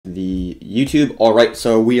YouTube. All right,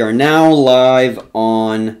 so we are now live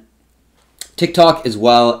on TikTok as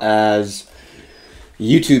well as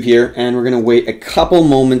YouTube here, and we're going to wait a couple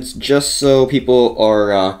moments just so people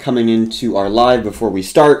are coming into our live before we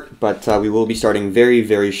start, but we will be starting very,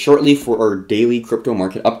 very shortly for our daily crypto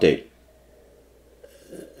market update.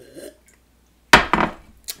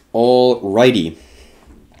 Alrighty,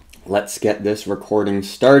 let's get this recording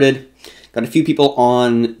started. Got a few people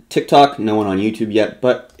on TikTok, no one on YouTube yet,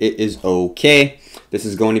 but it is okay. This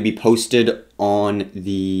is going to be posted on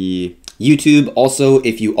the YouTube. Also,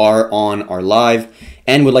 if you are on our live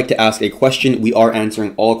and would like to ask a question, we are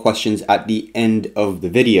answering all questions at the end of the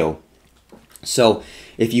video. So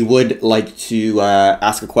if you would like to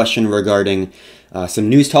ask a question regarding some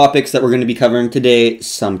news topics that we're going to be covering today,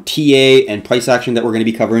 some TA and price action that we're going to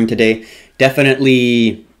be covering today,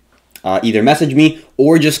 definitely either message me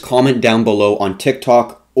or just comment down below on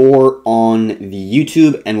TikTok or on the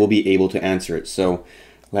YouTube and we'll be able to answer it. So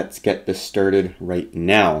let's get this started right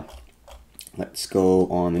now. Let's go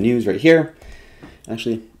on the news right here.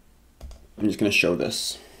 Actually, I'm just going to show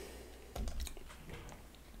this.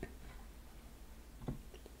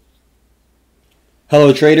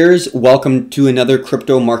 Hello traders, welcome to another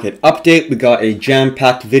crypto market update. We got a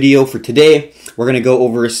jam-packed video for today. We're going to go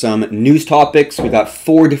over some news topics. We got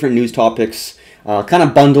 4 different news topics kind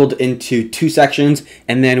of bundled into 2 sections,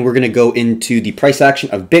 and then we're going to go into the price action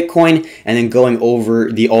of Bitcoin and then going over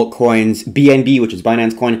the altcoins BNB, which is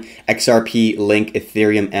Binance Coin, XRP, Link,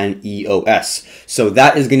 Ethereum, and EOS. So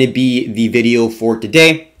that is going to be the video for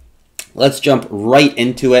today. Let's jump right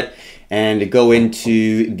into it and go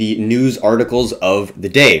into the news articles of the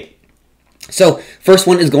day. So first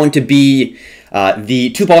one is going to be the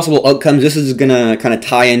 2 possible outcomes. This is going to kind of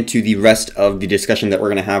tie into the rest of the discussion that we're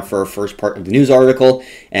going to have for our first part of the news article.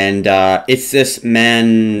 And it's this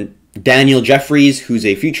man, Daniel Jeffries, who's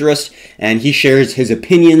a futurist, and he shares his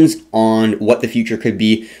opinions on what the future could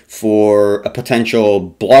be for a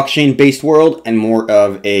potential blockchain-based world and more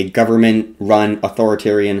of a government-run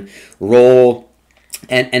authoritarian role.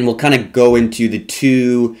 And we'll kind of go into the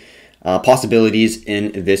 2 possibilities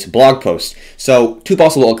in this blog post. So 2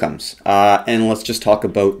 possible outcomes, and let's just talk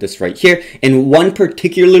about this right here. In one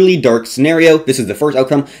particularly dark scenario, this is the first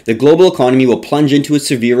outcome, the global economy will plunge into a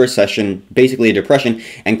severe recession, basically a depression,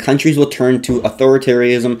 and countries will turn to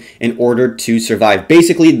authoritarianism in order to survive.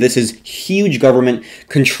 Basically, this is huge government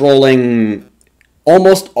controlling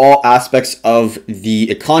almost all aspects of the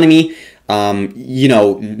economy. You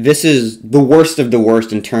know, this is the worst of the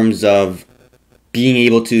worst in terms of being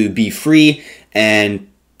able to be free and,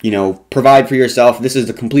 you know, provide for yourself. This is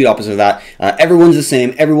the complete opposite of that. Everyone's the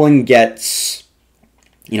same. Everyone gets,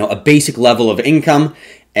 you know, a basic level of income.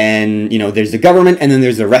 And, you know, there's the government and then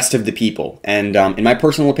there's the rest of the people. And in my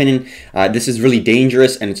personal opinion, this is really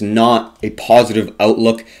dangerous and it's not a positive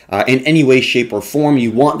outlook in any way, shape, or form.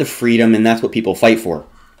 You want the freedom, and that's what people fight for.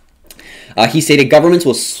 He stated governments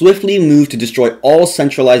will swiftly move to destroy all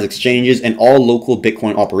centralized exchanges and all local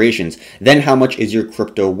Bitcoin operations. Then how much is your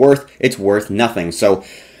crypto worth? It's worth nothing. So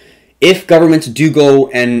if governments do go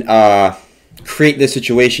and create this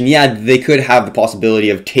situation, yeah, they could have the possibility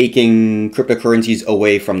of taking cryptocurrencies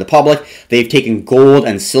away from the public. They've taken gold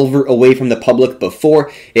and silver away from the public before.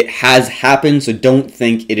 It has happened, so don't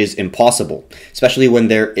think it is impossible, especially when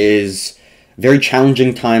there is very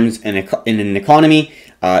challenging times in an economy.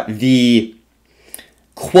 The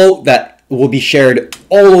quote that will be shared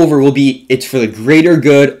all over will be, it's for the greater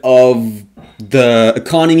good of the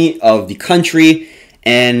economy, of the country,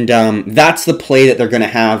 and that's the play that they're going to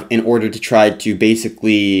have in order to try to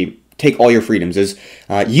basically take all your freedoms. Is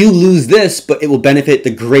you lose this, but it will benefit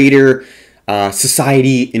the greater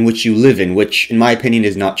society in which you live in, which in my opinion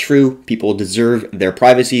is not true. People deserve their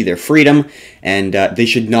privacy, their freedom, and they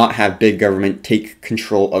should not have big government take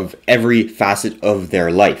control of every facet of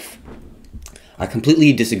their life. I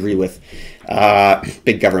completely disagree with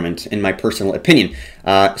big government, in my personal opinion.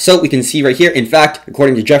 So we can see right here, in fact,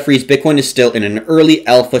 according to Jeffries, Bitcoin is still in an early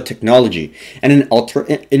alpha technology. And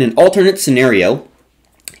in an alternate scenario,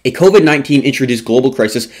 a COVID-19 introduced global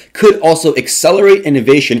crisis could also accelerate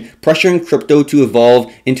innovation, pressuring crypto to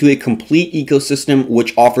evolve into a complete ecosystem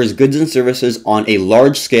which offers goods and services on a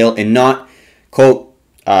large scale and not, quote,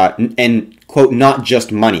 not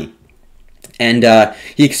just money. And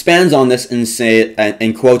he expands on this and say,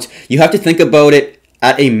 and quotes, you have to think about it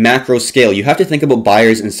at a macro scale. You have to think about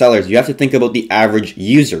buyers and sellers. You have to think about the average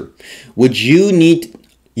user.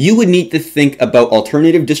 You would need to think about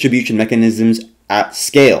alternative distribution mechanisms at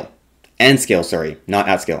scale. And scale, sorry, not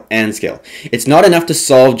at scale, and scale. It's not enough to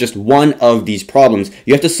solve just one of these problems.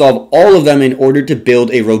 You have to solve all of them in order to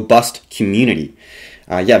build a robust community.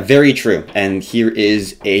 Yeah, very true. And here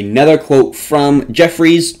is another quote from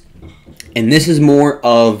Jefferies, and this is more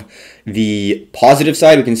of the positive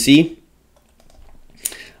side. We can see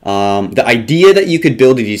the idea that you could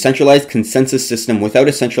build a decentralized consensus system without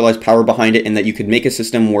a centralized power behind it, and that you could make a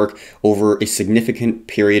system work over a significant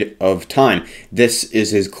period of time. This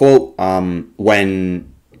is his quote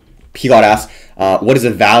when he got asked, what is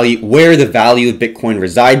the value, where the value of Bitcoin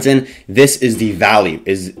resides in. This is the value.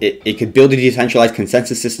 It could build a decentralized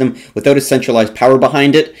consensus system without a centralized power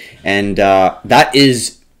behind it, and that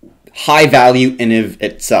is high value in of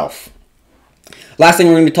itself. Last thing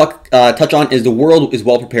we're going to touch on is the world is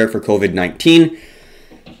well prepared for COVID-19.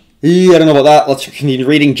 I don't know about that. Let's continue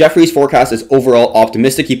reading. Jefferies' forecast is overall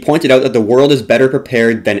optimistic. He pointed out that the world is better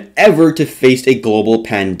prepared than ever to face a global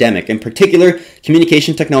pandemic. In particular,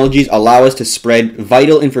 communication technologies allow us to spread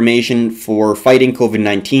vital information for fighting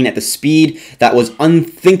COVID-19 at the speed that was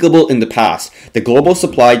unthinkable in the past. The global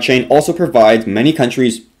supply chain also provides many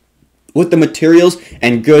countries with the materials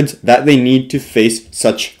and goods that they need to face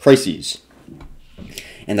such crises.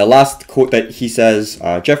 And the last quote that he says,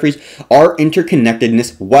 Jefferies, our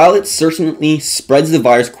interconnectedness, while it certainly spreads the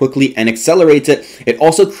virus quickly and accelerates it, it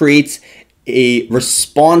also creates a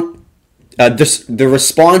response, the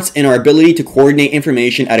response in our ability to coordinate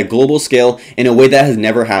information at a global scale in a way that has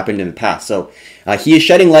never happened in the past. So he is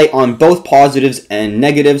shedding light on both positives and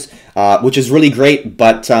negatives, which is really great,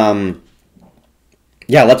 but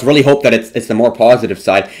yeah, let's really hope that it's the more positive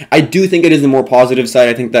side. I do think it is the more positive side.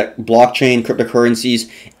 I think that blockchain,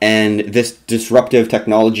 cryptocurrencies, and this disruptive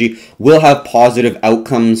technology will have positive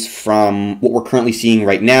outcomes from what we're currently seeing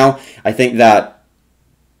right now. I think that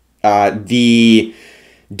the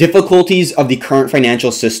difficulties of the current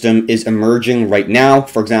financial system is emerging right now.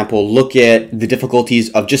 For example, look at the difficulties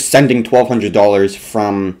of just sending $1,200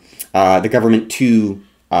 from the government to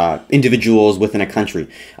individuals within a country.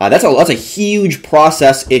 That's a huge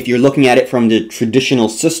process if you're looking at it from the traditional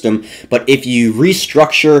system. But if you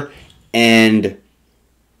restructure and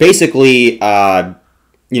basically update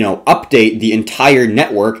the entire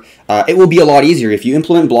network, it will be a lot easier. If you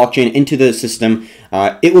implement blockchain into the system,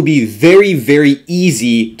 it will be very, very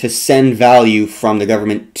easy to send value from the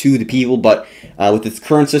government to the people. But with its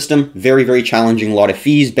current system, very, very challenging. A lot of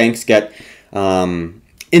fees. Banks get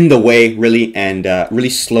in the way, really, and really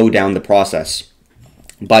slow down the process.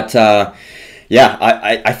 But yeah,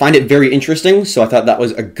 I find it very interesting, so I thought that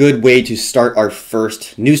was a good way to start our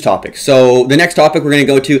first news topic. So the next topic we're going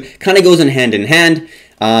to go to kind of goes in hand,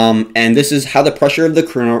 and this is how the pressure of the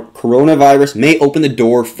coronavirus may open the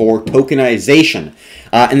door for tokenization.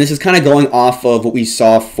 And this is kind of going off of what we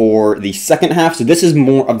saw for the second half. So this is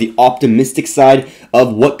more of the optimistic side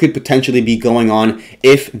of what could potentially be going on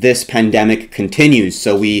if this pandemic continues.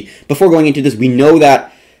 So before going into this, we know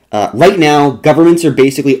that right now, governments are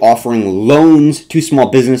basically offering loans to small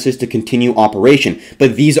businesses to continue operation.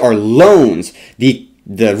 But these are loans. The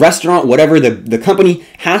restaurant, whatever, the company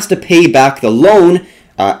has to pay back the loan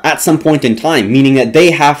at some point in time, meaning that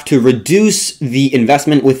they have to reduce the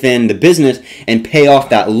investment within the business and pay off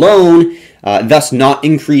that loan, thus not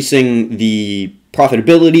increasing the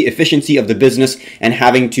profitability, efficiency of the business, and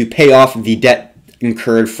having to pay off the debt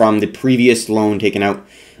incurred from the previous loan taken out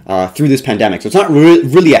through this pandemic. So it's not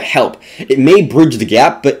really a help. It may bridge the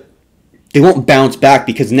gap, but they won't bounce back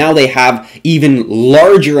because now they have even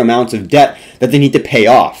larger amounts of debt that they need to pay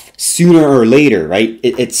off sooner or later, right?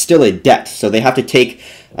 It's still a debt. So they have to take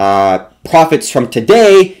profits from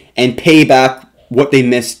today and pay back what they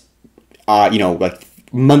missed, like a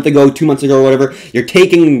month ago, 2 months ago, or whatever. You're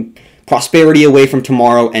taking prosperity away from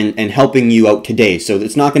tomorrow and helping you out today. So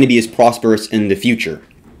it's not going to be as prosperous in the future.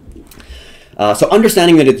 So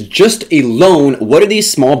understanding that it's just a loan, what are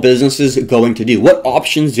these small businesses going to do? What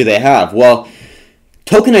options do they have? Well,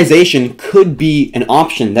 tokenization could be an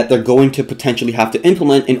option that they're going to potentially have to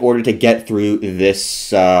implement in order to get through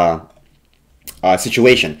this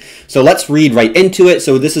situation. So let's read right into it.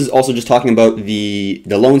 So this is also just talking about the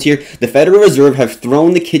loans here. The Federal Reserve have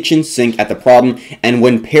thrown the kitchen sink at the problem, and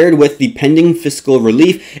when paired with the pending fiscal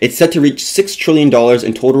relief, it's set to reach $6 trillion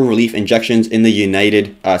in total relief injections in the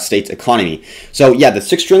United States economy. So yeah, the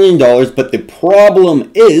 $6 trillion, but the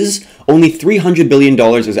problem is only $300 billion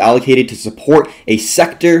is allocated to support a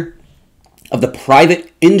sector of the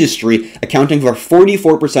private industry, accounting for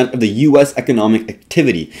 44% of the U.S. economic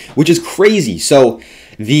activity, which is crazy. So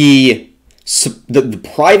the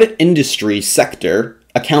private industry sector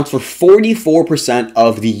accounts for 44%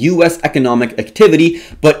 of the U.S. economic activity,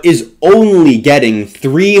 but is only getting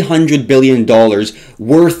 $300 billion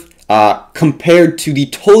worth compared to the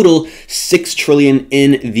total $6 trillion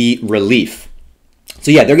in the relief.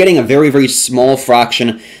 So yeah, they're getting a very, very small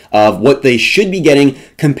fraction of what they should be getting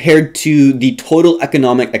compared to the total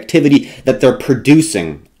economic activity that they're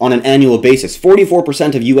producing on an annual basis.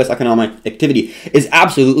 44% of US economic activity is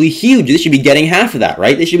absolutely huge. They should be getting half of that,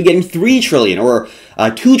 right? They should be getting 3 trillion or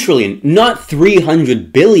 2 trillion, not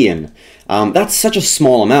 300 billion. That's such a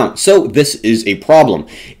small amount. So this is a problem.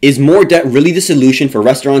 Is more debt really the solution for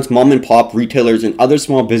restaurants, mom and pop retailers, and other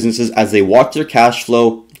small businesses as they watch their cash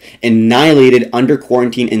flow annihilated under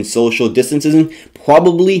quarantine and social distancing?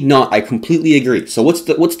 Probably not. I completely agree. So what's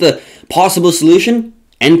the possible solution?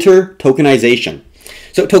 Enter tokenization.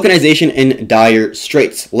 So tokenization in dire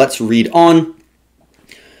straits. Let's read on.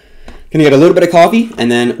 Gonna get a little bit of coffee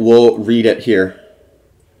and then we'll read it here.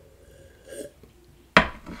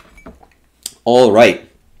 All right.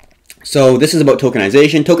 So this is about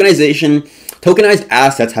tokenization. Tokenized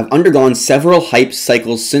assets have undergone several hype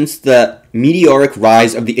cycles since the meteoric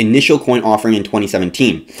rise of the initial coin offering in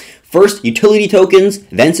 2017. First, utility tokens,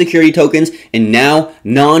 then security tokens, and now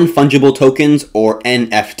non-fungible tokens or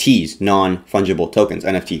NFTs, non-fungible tokens,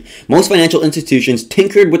 NFT. Most financial institutions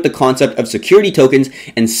tinkered with the concept of security tokens,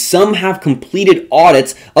 and some have completed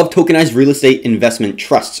audits of tokenized real estate investment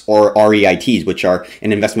trusts, or REITs, which are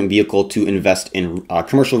an investment vehicle to invest in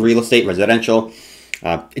commercial real estate, residential.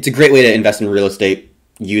 It's a great way to invest in real estate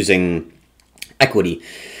using equity.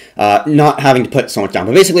 Not having to put so much down.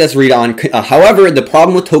 But basically, let's read on. However, the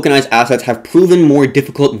problem with tokenized assets have proven more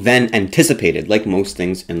difficult than anticipated, like most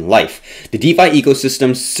things in life. The DeFi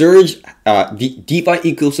ecosystem's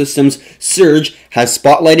surge has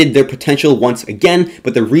spotlighted their potential once again,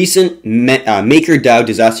 but the recent MakerDAO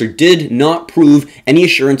disaster did not prove any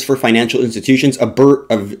assurance for financial institutions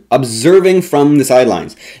observing from the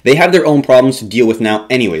sidelines. They have their own problems to deal with now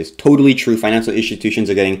anyways. Totally true. Financial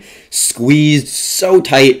institutions are getting squeezed so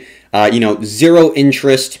tight. Zero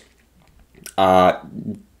interest.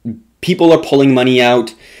 People are pulling money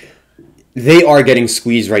out. They are getting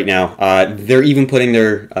squeezed right now. They're even putting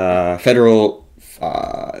their federal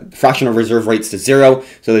fractional reserve rates to zero,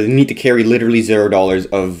 so they need to carry literally $0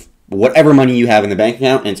 of whatever money you have in the bank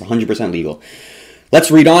account, and it's 100% legal. Let's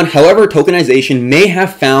read on. However, tokenization may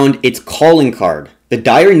have found its calling card. The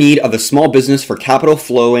dire need of a small business for capital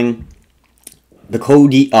flowing the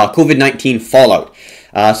COVID-19 fallout.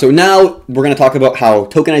 So now we're going to talk about how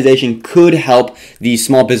tokenization could help these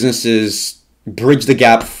small businesses bridge the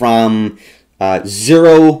gap from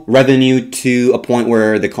zero revenue to a point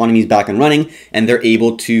where the economy is back and running and they're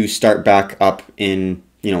able to start back up in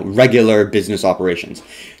regular business operations.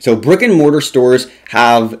 So brick and mortar stores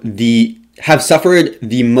have suffered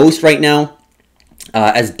the most right now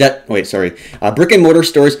brick and mortar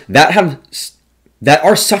stores that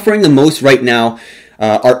are suffering the most right now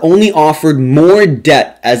are only offered more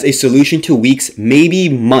debt as a solution to weeks, maybe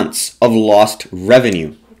months of lost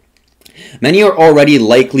revenue. Many are already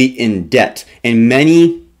likely in debt, and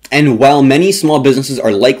while many small businesses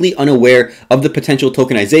are likely unaware of the potential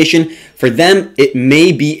tokenization, for them it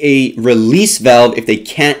may be a release valve if they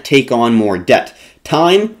can't take on more debt.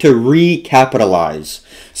 Time to recapitalize.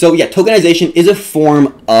 So yeah, tokenization is a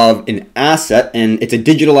form of an asset, and it's a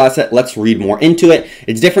digital asset. Let's read more into it.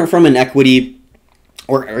 It's different from an equity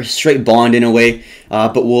or a straight bond in a way,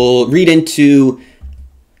 but we'll read into,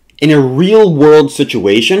 in a real world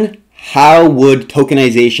situation, how would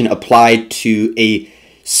tokenization apply to a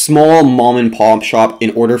small mom and pop shop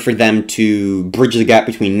in order for them to bridge the gap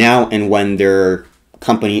between now and when their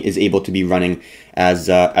company is able to be running as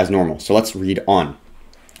normal. So let's read on.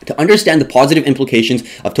 To understand the positive implications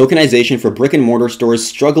of tokenization for brick and mortar stores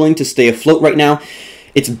struggling to stay afloat right now,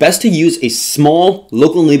 it's best to use a small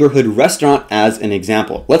local neighborhood restaurant as an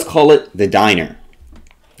example. Let's call it The Diner.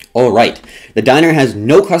 All right, The Diner has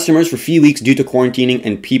no customers for a few weeks due to quarantining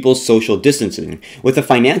and people's social distancing. With a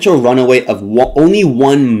financial runaway of only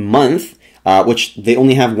 1 month, which they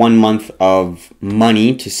only have 1 month of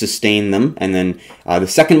money to sustain them, and then the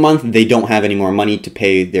second month they don't have any more money to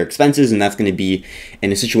pay their expenses, and that's going to be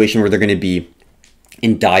in a situation where they're going to be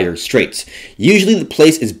in dire straits. Usually the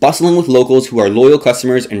place is bustling with locals who are loyal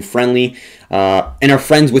customers and friendly and are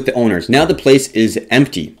friends with the owners. Now the place is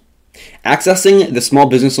empty. Accessing the small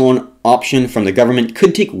business loan option from the government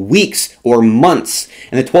could take weeks or months,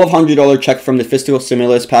 and the $1,200 check from the fiscal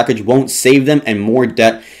stimulus package won't save them, and more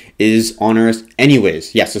debt is onerous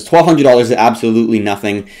anyways. Yes, this $1,200 is absolutely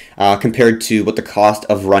nothing compared to what the cost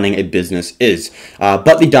of running a business is.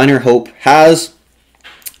 But the Diner has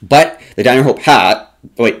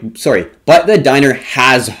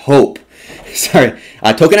hope.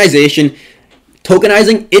 Tokenization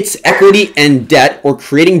tokenizing its equity and debt, or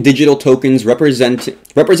creating digital tokens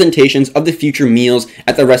representations of the future meals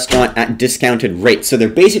at the restaurant at discounted rates. So they're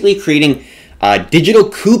basically creating digital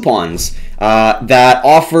coupons that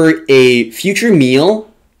offer a future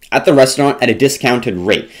meal at the restaurant at a discounted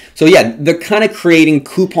rate. So yeah, they're kind of creating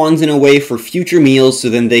coupons in a way for future meals, so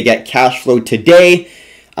then they get cash flow today.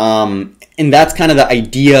 And that's kind of the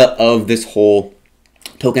idea of this whole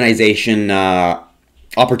tokenization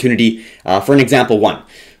opportunity. For an example one.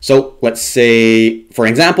 So let's say, for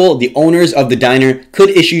example, the owners of the diner could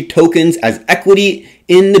issue tokens as equity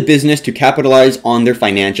in the business to capitalize on their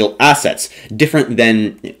financial assets, different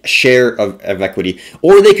than share of equity.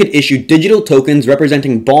 Or they could issue digital tokens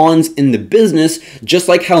representing bonds in the business, just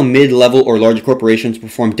like how mid-level or larger corporations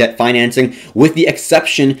perform debt financing, with the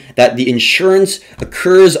exception that the insurance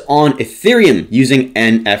occurs on Ethereum using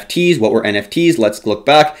NFTs. What were NFTs? Let's look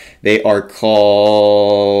back. They are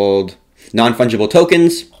called non-fungible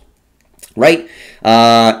tokens, right?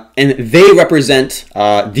 And they represent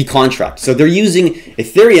the contract. So they're using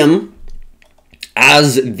Ethereum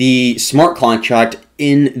as the smart contract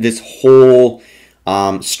in this whole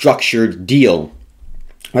structured deal,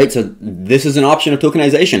 right? So this is an option of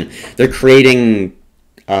tokenization. They're creating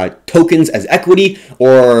tokens as equity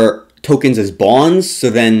or tokens as bonds. So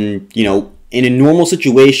then, you know, in a normal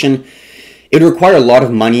situation, it would require a lot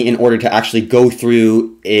of money in order to actually go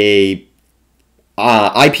through a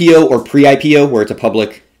IPO or pre-IPO, where it's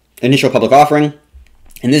a initial public offering,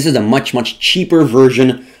 and this is a much cheaper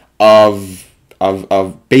version of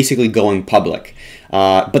basically going public.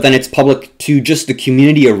 But then it's public to just the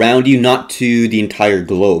community around you, not to the entire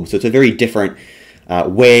globe. So it's a very different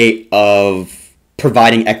way of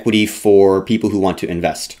providing equity for people who want to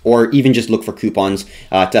invest, or even just look for coupons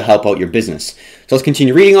to help out your business. So let's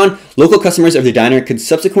continue reading on. Local customers of the diner could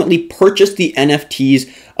subsequently purchase the NFTs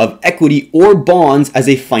of equity or bonds as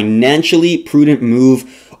a financially prudent move,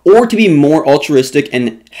 or to be more altruistic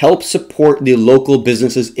and help support the local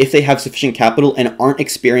businesses if they have sufficient capital and aren't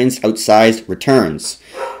experienced outsized returns.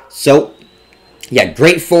 So yeah,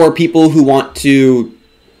 great for people who want to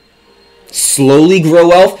slowly grow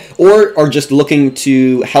wealth, or are just looking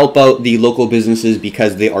to help out the local businesses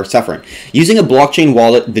because they are suffering. Using a blockchain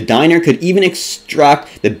wallet, the diner could even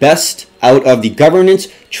extract the best out of the governance,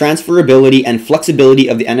 transferability, and flexibility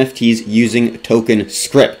of the NFTs using token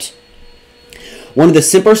script. One of the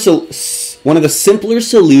simpler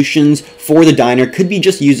solutions for the diner could be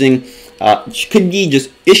just issuing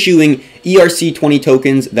ERC20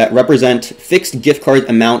 tokens that represent fixed gift card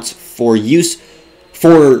amounts for use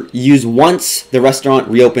once the restaurant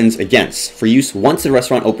reopens again.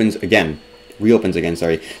 Reopens again,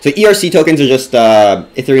 sorry. So ERC tokens are just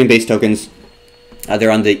Ethereum-based tokens. They're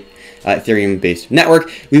on the Ethereum-based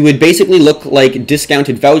network. We would basically look like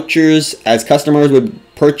discounted vouchers, as customers would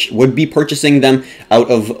be purchasing them out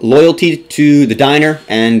of loyalty to the diner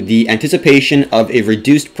and the anticipation of a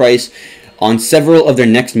reduced price on several of their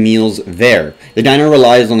next meals there. The diner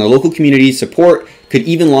relies on the local community's support, could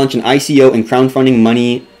even launch an ICO and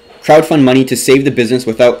crowdfund money to save the business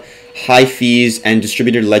without high fees and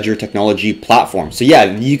distributed ledger technology platform. So yeah,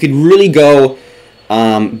 you could really go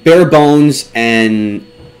bare bones and,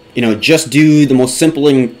 you know, just do the most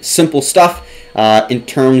simple stuff in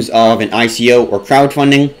terms of an ICO or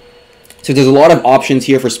crowdfunding. So there's a lot of options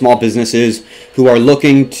here for small businesses who are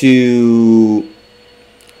looking to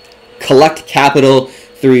collect capital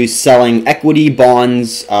through selling equity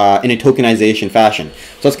bonds in a tokenization fashion.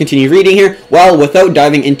 So let's continue reading here. Well, without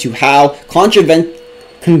diving into how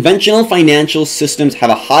conventional financial systems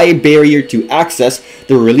have a high barrier to access,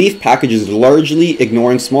 the relief package is largely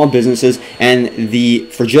ignoring small businesses and the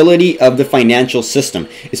fragility of the financial system,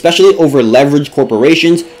 especially over leveraged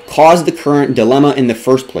corporations, caused the current dilemma in the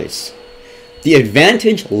first place. The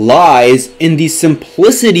advantage lies in the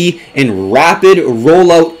simplicity and rapid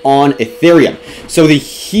rollout on Ethereum. So the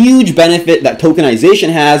huge benefit that tokenization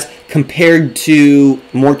has compared to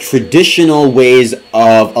more traditional ways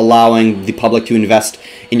of allowing the public to invest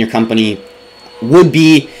in your company would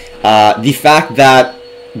be the fact that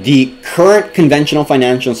the current conventional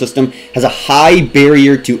financial system has a high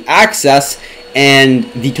barrier to access, and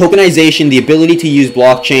the tokenization, the ability to use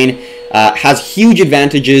blockchain, has huge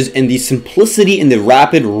advantages in the simplicity and the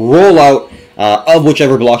rapid rollout of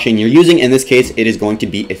whichever blockchain you're using. In this case, it is going to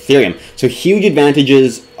be Ethereum. So huge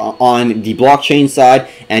advantages on the blockchain side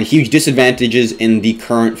and huge disadvantages in the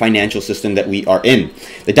current financial system that we are in.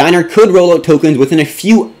 The diner could roll out tokens within a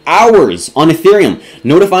few hours on Ethereum,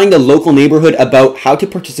 notifying the local neighborhood about how to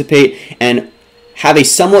participate and have a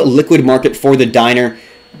somewhat liquid market for the diner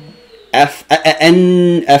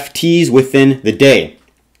NFTs within the day.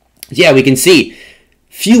 Yeah, we can see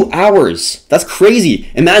few hours. That's crazy.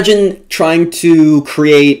 Imagine trying to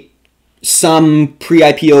create some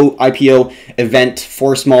pre-IPO, IPO event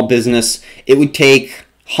for a small business. It would take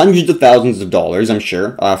hundreds of thousands of dollars, I'm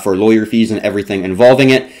sure, for lawyer fees and everything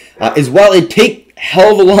involving it. As well, it'd take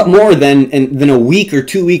hell of a lot more than a week or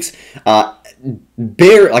 2 weeks.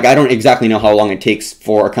 Like, I don't exactly know how long it takes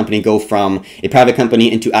for a company to go from a private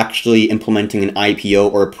company into actually implementing an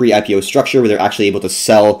IPO or a pre-IPO structure where they're actually able to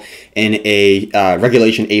sell in a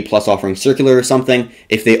Regulation A+ offering circular or something,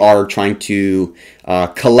 if they are trying to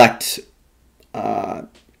collect collect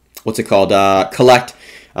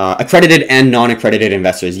accredited and non-accredited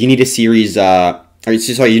investors. You need a series,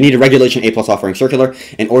 you need a Regulation A+ offering circular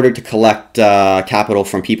in order to collect capital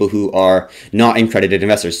from people who are not accredited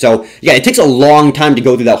investors. So yeah, it takes a long time to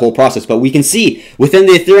go through that whole process, but we can see within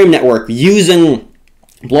the Ethereum network, using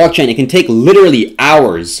blockchain, it can take literally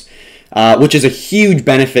hours, which is a huge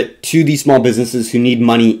benefit to these small businesses who need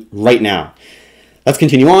money right now. Let's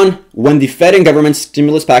continue on. When the Fed and government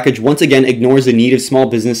stimulus package once again ignores the need of small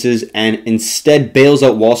businesses and instead bails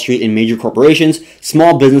out Wall Street and major corporations,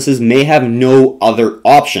 small businesses may have no other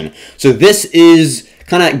option. So this is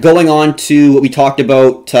kind of going on to what we talked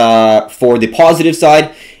about for the positive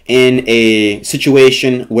side, in a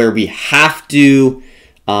situation where we have to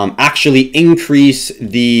actually increase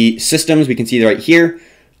the systems. We can see right here.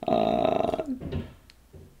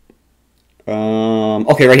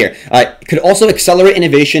 Okay, right here. Could also accelerate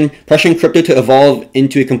innovation, pressuring crypto to evolve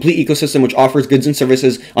into a complete ecosystem which offers goods and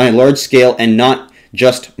services on a large scale and not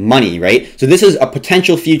just money, right? So this is a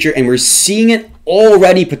potential future, and we're seeing it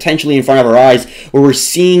already potentially in front of our eyes, where we're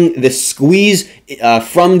seeing the squeeze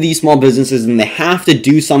from these small businesses, and they have to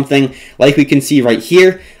do something. Like we can see right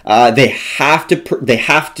here, they have to put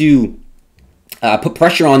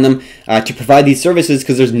pressure on them to provide these services,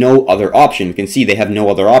 because there's no other option. You can see they have no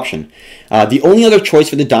other option. The only other choice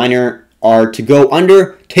for the diner are to go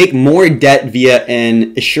under, take more debt via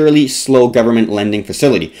an surely slow government lending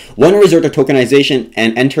facility. One, resort to tokenization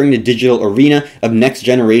and entering the digital arena of next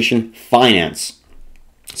generation finance.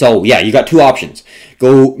 So yeah, you got two options.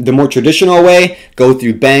 Go the more traditional way, go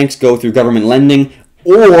through banks, go through government lending,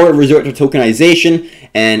 or resort to tokenization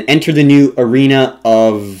and enter the new arena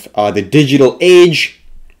of the digital age.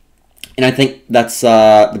 And I think that's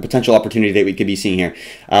the potential opportunity that we could be seeing here.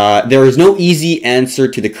 There is no easy answer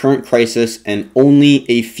to the current crisis and only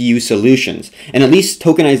a few solutions. And at least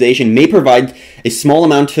tokenization may provide a small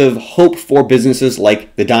amount of hope for businesses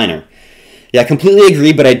like the diner. Yeah, I completely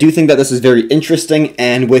agree, but I do think that this is very interesting.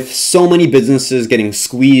 And with so many businesses getting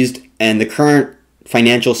squeezed and the current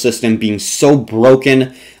financial system being so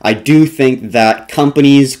broken, I do think that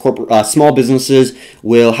companies, small businesses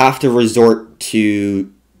will have to resort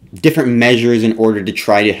to different measures in order to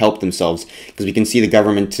try to help themselves, because we can see the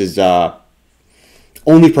government is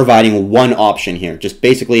only providing one option here, just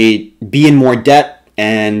basically be in more debt,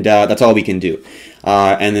 and that's all we can do.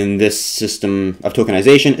 And then this system of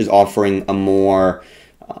tokenization is offering a more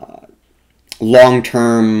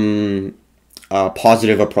long-term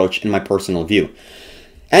positive approach in my personal view,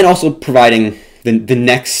 and also providing the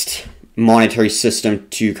next monetary system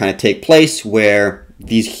to kind of take place, where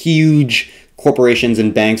these huge corporations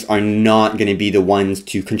and banks are not going to be the ones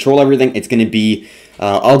to control everything. It's going to be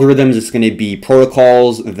algorithms, it's going to be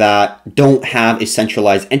protocols that don't have a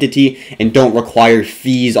centralized entity and don't require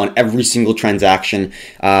fees on every single transaction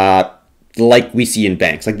like we see in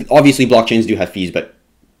banks. Like, obviously blockchains do have fees, but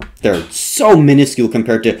they're so minuscule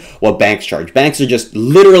compared to what banks charge. Banks are just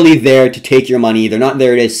literally there to take your money. They're not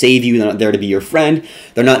there to save you. They're not there to be your friend.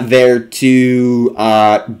 They're not there to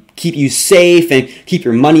keep you safe and keep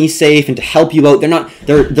your money safe and to help you out.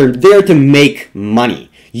 They're there to make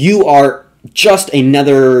money. You are just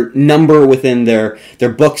another number within their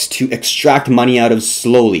books to extract money out of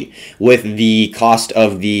slowly, with the cost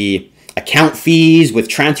of the account fees, with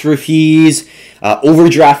transfer fees,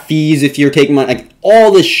 overdraft fees if you're taking money. Like,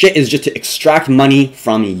 all this shit is just to extract money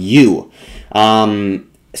from you.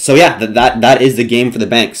 So yeah, that is the game for the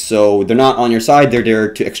banks. So they're not on your side. They're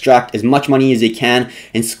there to extract as much money as they can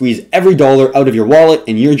and squeeze every dollar out of your wallet,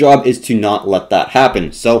 and your job is to not let that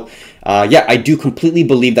happen. So yeah, I do completely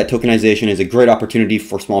believe that tokenization is a great opportunity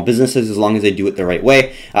for small businesses, as long as they do it the right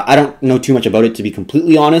way. I don't know too much about it, to be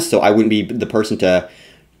completely honest, so I wouldn't be the person to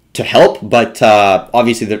help, but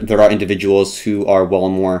obviously there are individuals who are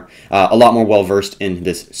a lot more well-versed in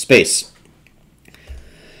this space.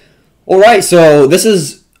 All right, so this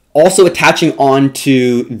is also attaching on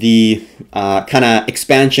to the kind of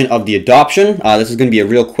expansion of the adoption. This is going to be a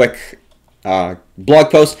real quick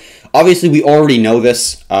blog post Obviously, we already know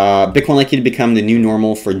this. Bitcoin likely to become the new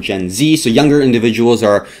normal for Gen Z. So younger individuals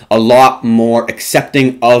are a lot more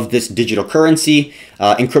accepting of this digital currency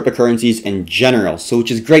and cryptocurrencies in general. So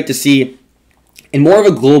which is great to see. In more of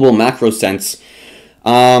a global macro sense,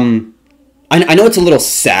 I know it's a little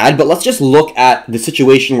sad, but let's just look at the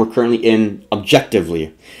situation we're currently in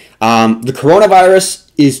objectively. The coronavirus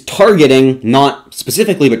is targeting, not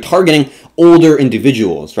specifically, but targeting older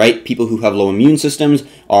individuals, right? People who have low immune systems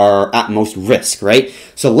are at most risk, right?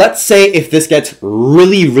 So let's say if this gets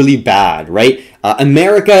really, really bad, right?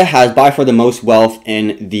 America has by far the most wealth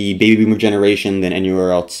in the baby boomer generation than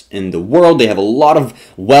anywhere else in the world. They have a lot of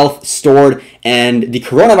wealth stored, and the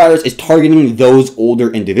coronavirus is targeting those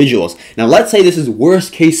older individuals. Now, let's say this is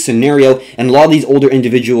worst case scenario, and a lot of these older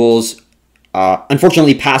individuals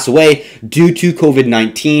unfortunately pass away due to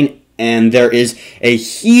COVID-19, and there is a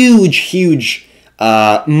huge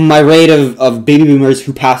myriad of baby boomers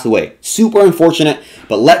who pass away. Super unfortunate,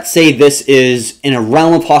 but let's say this is in a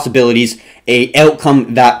realm of possibilities, a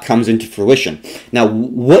outcome that comes into fruition. Now,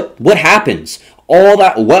 what happens? All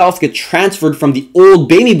that wealth gets transferred from the old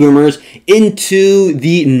baby boomers into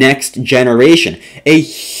the next generation. A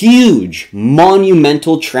huge,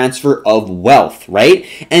 monumental transfer of wealth, right?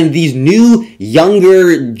 And these new,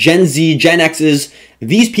 younger Gen Z, Gen Xs,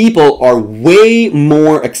 these people are way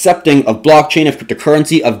more accepting of blockchain, of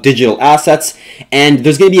cryptocurrency, of digital assets, and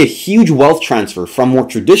there's going to be a huge wealth transfer from more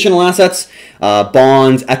traditional assets,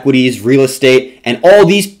 bonds, equities, real estate, and all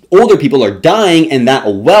these older people are dying, and that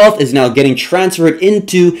wealth is now getting transferred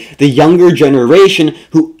into the younger generation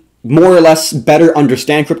who more or less better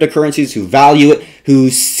understand cryptocurrencies, who value it, who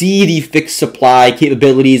see the fixed supply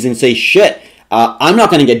capabilities and say, shit, I'm not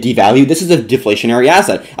going to get devalued. This is a deflationary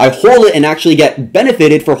asset. I hold it and actually get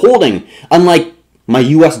benefited for holding. Unlike my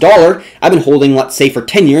US dollar, I've been holding, let's say, for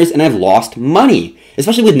 10 years and I've lost money,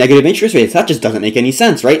 especially with negative interest rates. That just doesn't make any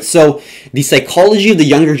sense, right? So the psychology of the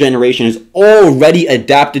younger generation is already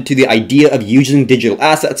adapted to the idea of using digital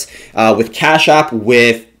assets with Cash App,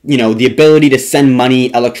 with the ability to send money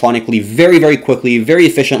electronically very, very quickly, very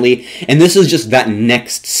efficiently. And this is just that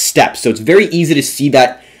next step. So it's very easy to see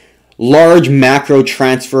that large macro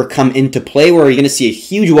transfer come into play, where you're going to see a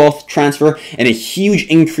huge wealth transfer and a huge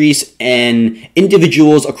increase in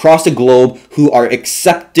individuals across the globe who are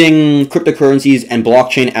accepting cryptocurrencies and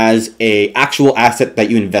blockchain as a actual asset that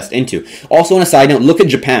you invest into. Also, on a side note, look at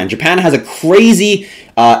Japan. Japan has a crazy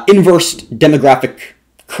inverse demographic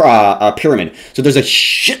pyramid. So there's a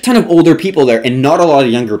shit ton of older people there and not a lot of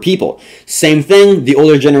younger people. Same thing, the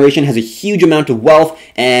older generation has a huge amount of wealth,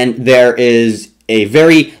 and there is a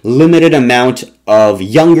very limited amount of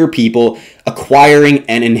younger people acquiring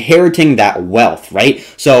and inheriting that wealth, right?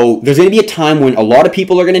 So there's going to be a time when a lot of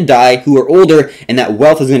people are going to die who are older, and that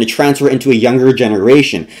wealth is going to transfer into a younger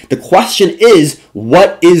generation. The question is,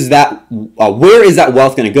 what is that? Where is that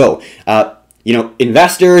wealth going to go?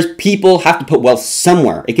 Investors, people have to put wealth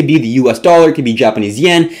somewhere. It could be the US dollar, it could be Japanese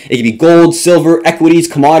yen, it could be gold, silver,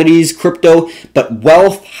 equities, commodities, crypto, but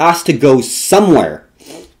wealth has to go somewhere.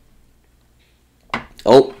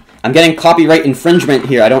 Oh, I'm getting copyright infringement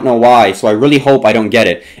here. I don't know why, so I really hope I don't get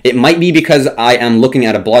it. It might be because I am looking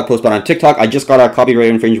at a blog post, but on TikTok, I just got a copyright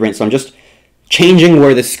infringement, so I'm just changing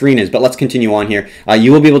where the screen is. But let's continue on here.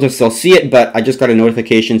 You will be able to still see it, but I just got a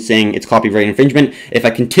notification saying it's copyright infringement. If I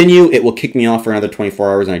continue, it will kick me off for another 24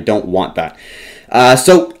 hours, and I don't want that.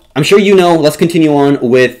 So I'm sure you know, let's continue on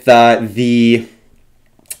with the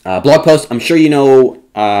blog post. I'm sure you know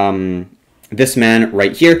this man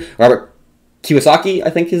right here, Robert Kiyosaki,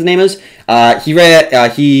 I think his name is.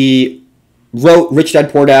 He wrote Rich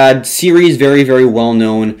Dad Poor Dad series, very, very well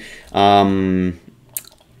known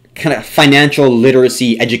kind of financial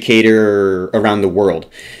literacy educator around the world.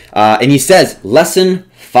 And he says, lesson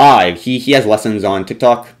 5. He has lessons on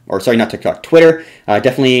TikTok, or sorry, not TikTok, Twitter.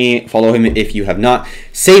 Definitely follow him if you have not.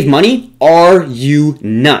 Save money? Are you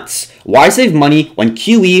nuts? Why save money when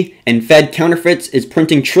QE and Fed counterfeits is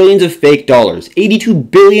printing trillions of fake dollars, 82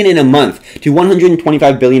 billion in a month to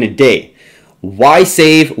 125 billion a day? Why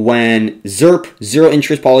save when ZIRP, zero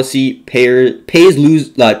interest policy, pays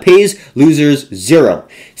losers zero?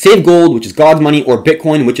 Save gold, which is God's money, or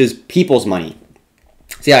Bitcoin, which is people's money.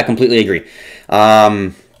 So yeah, I completely agree.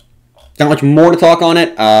 Not much more to talk on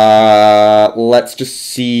it. Let's just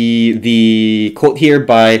see the quote here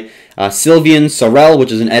by Sylvian Sorel,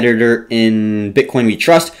 which is an editor in Bitcoin We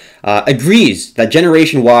Trust, agrees that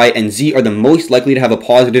Generation Y and Z are the most likely to have a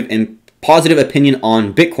positive opinion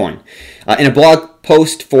on Bitcoin. In a blog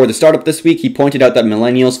post for The Startup this week, he pointed out that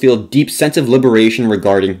millennials feel a deep sense of liberation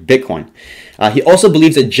regarding Bitcoin. He also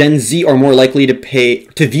believes that Gen Z are more likely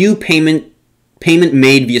to view payment payment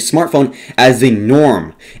made via smartphone as a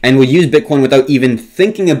norm and will use Bitcoin without even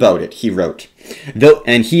thinking about it, he wrote.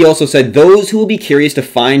 And he also said those who will be curious to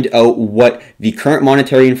find out what the current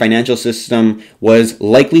monetary and financial system was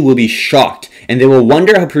likely will be shocked, and they will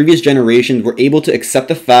wonder how previous generations were able to accept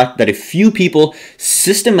the fact that a few people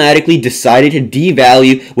systematically decided to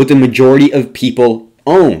devalue what the majority of people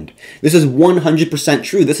owned. This is 100%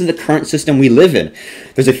 true. This is the current system we live in.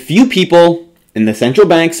 There's a few people in the central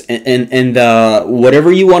banks and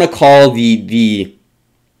whatever you want to call the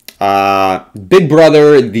big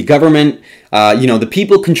brother, the government, the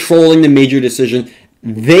people controlling the major decision,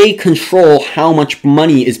 they control how much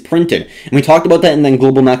money is printed. And we talked about that in the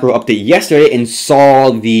Global Macro Update yesterday and saw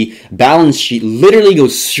the balance sheet literally go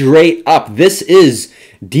straight up. This is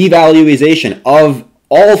devaluation of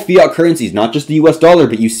all fiat currencies, not just the US dollar,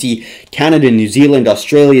 but you see Canada, New Zealand,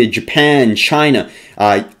 Australia, Japan, China,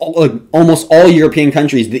 almost all European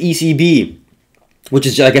countries, the ECB, which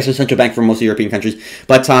is, I guess, the central bank for most European countries.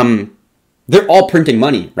 But they're all printing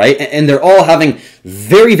money, right? And they're all having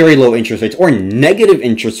very, very low interest rates or negative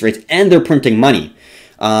interest rates, and they're printing money.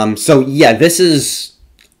 So yeah, this is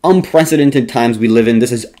unprecedented times we live in.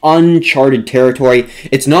 This is uncharted territory.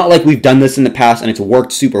 It's not like we've done this in the past and it's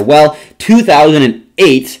worked super well.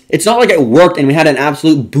 2008, it's not like it worked and we had an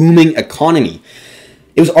absolute booming economy.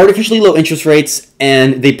 It was artificially low interest rates,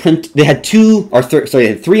 and they had three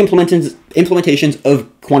implementations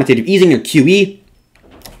of quantitative easing, or QE.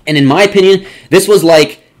 And in my opinion, this was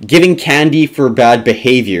like giving candy for bad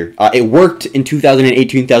behavior. It worked in 2008,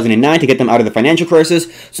 2009 to get them out of the financial crisis.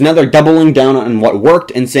 So now they're doubling down on what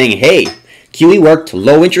worked and saying, hey, QE worked,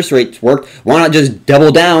 low interest rates worked, why not just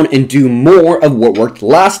double down and do more of what worked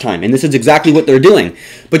last time? And this is exactly what they're doing.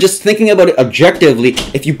 But just thinking about it objectively,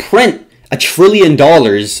 if you print $1 trillion,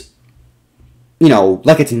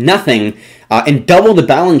 like it's nothing, and double the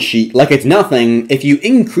balance sheet like it's nothing, if you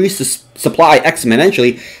increase the supply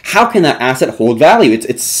exponentially, how can that asset hold value?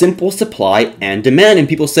 It's simple supply and demand. And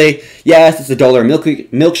people say, yes, it's the dollar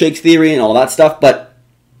milkshake theory and all that stuff, but,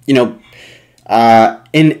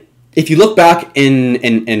 if you look back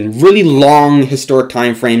in really long historic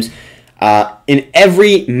time frames, in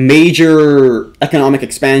every major economic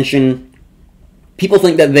expansion, people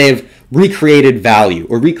think that they've recreated value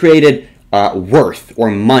or recreated worth or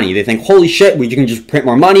money. They think, holy shit, we can just print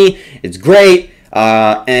more money, it's great.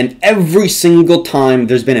 And every single time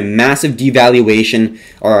there's been a massive devaluation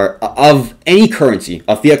of any currency,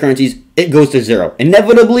 of fiat currencies, it goes to zero.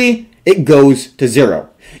 Inevitably, it goes to zero.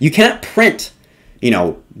 You can't print,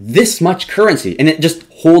 this much currency and it just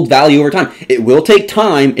hold value over time. It will take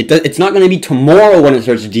time. It's not going to be tomorrow when it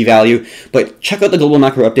starts to devalue, but check out the Global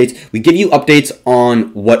Macro Updates. We give you updates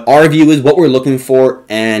on what our view is, what we're looking for,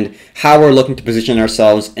 and how we're looking to position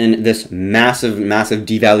ourselves in this massive, massive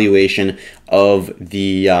devaluation of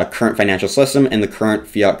the current financial system and the current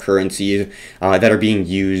fiat currencies that are being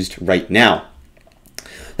used right now.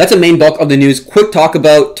 That's the main bulk of the news. Quick talk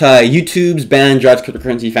about YouTube's ban drives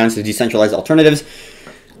cryptocurrency fans to decentralized alternatives.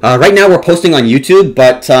 Right now we're posting on YouTube,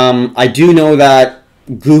 but I do know that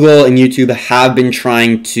Google and YouTube have been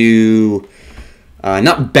trying to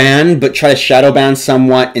not ban, but try to shadow ban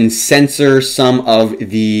somewhat and censor some of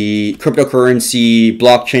the cryptocurrency,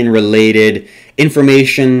 blockchain related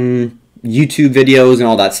information, YouTube videos and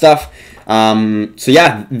all that stuff. So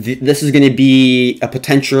yeah, this is going to be a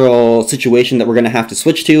potential situation that we're going to have to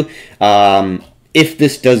switch to if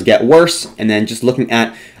this does get worse. And then just looking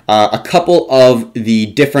at a couple of the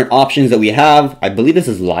different options that we have. I believe this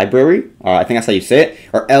is LBRY. I think that's how you say it,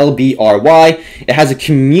 or LBRY. It has a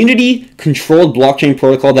community-controlled blockchain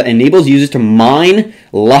protocol that enables users to mine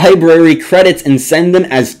LBRY credits and send them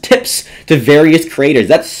as tips to various creators.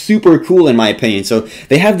 That's super cool in my opinion. So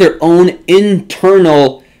they have their own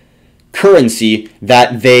internal currency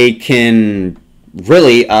that they can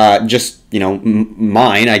really just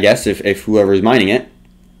mine, I guess, if whoever is mining it.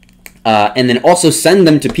 And then also send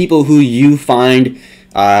them to people who you find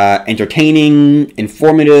entertaining,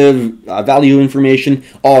 informative, value information,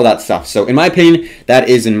 all that stuff. So in my opinion, that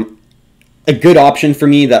is a good option for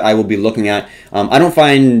me that I will be looking at. I don't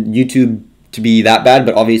find YouTube to be that bad,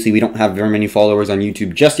 but obviously we don't have very many followers on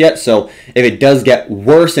YouTube just yet. So if it does get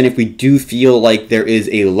worse, and if we do feel like there is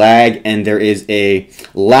a lag and there is a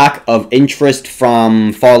lack of interest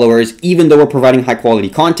from followers, even though we're providing high quality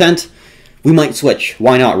content, we might switch.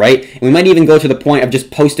 Why not, right? And we might even go to the point of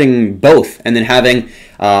just posting both and then having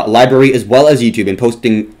LBRY as well as YouTube and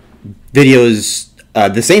posting videos,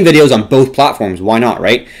 the same videos on both platforms. Why not,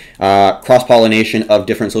 right? Cross-pollination of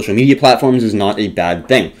different social media platforms is not a bad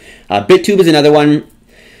thing. BitTube is another one.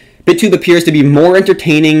 BitTube appears to be more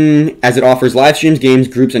entertaining as it offers live streams, games,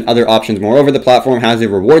 groups, and other options. Moreover, the platform has a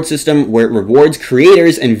reward system where it rewards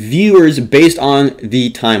creators and viewers based on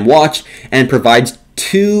the time watched and provides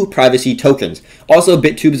 2 privacy tokens. Also,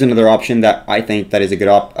 BitTube is another option that I think that is a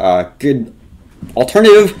good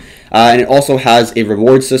alternative, and it also has a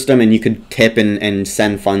reward system, and you could tip and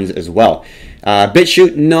send funds as well.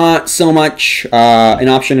 BitChute, not so much an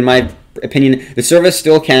option in my opinion. The service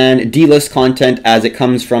still can delist content as it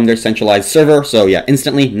comes from their centralized server, so yeah,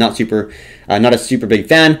 instantly not a super big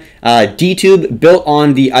fan. DTube, built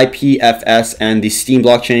on the IPFS and the Steem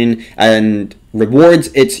blockchain, and rewards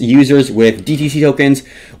its users with DTC tokens,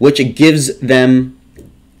 which it gives them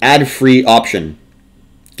ad-free option.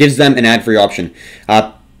 And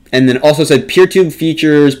then also said PeerTube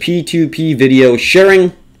features P2P video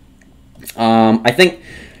sharing. I think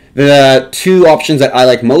the 2 options that I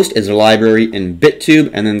like most is the library and BitTube.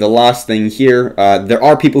 And then the last thing here, there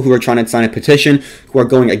are people who are trying to sign a petition who are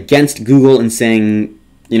going against Google and saying,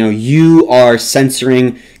 you know, you are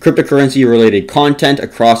censoring cryptocurrency related content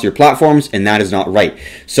across your platforms, and that is not right.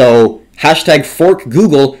 So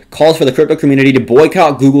 #ForkGoogle calls for the crypto community to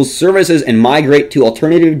boycott Google's services and migrate to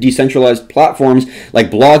alternative decentralized platforms like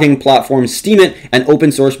blogging platforms Steemit and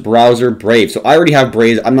open source browser Brave. So I already have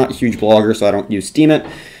Brave. I'm not a huge blogger, so I don't use Steemit.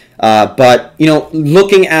 But, you know,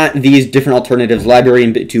 looking at these different alternatives, library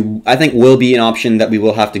and BitTube, I think will be an option that we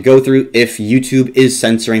will have to go through if YouTube is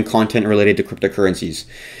censoring content related to cryptocurrencies.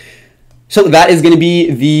 So that is going to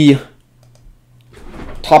be the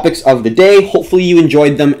topics of the day. Hopefully you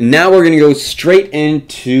enjoyed them. Now we're going to go straight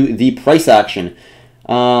into the price action.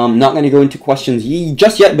 Not going to go into questions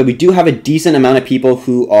just yet, but we do have a decent amount of people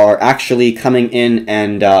who are actually coming in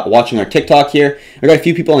and watching our TikTok here. I got a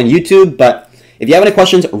few people on YouTube, but if you have any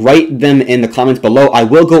questions, write them in the comments below. I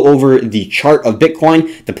will go over the chart of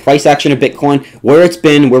Bitcoin, the price action of Bitcoin, where it's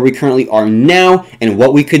been, where we currently are now, and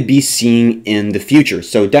what we could be seeing in the future.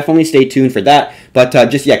 So definitely stay tuned for that. But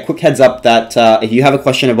just, yeah, quick heads up that if you have a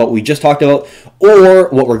question about what we just talked about or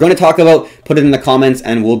what we're going to talk about, put it in the comments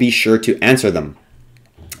and we'll be sure to answer them.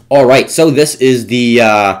 All right, so this is the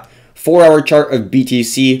 4-hour chart of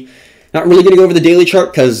BTC. Not really going to go over the daily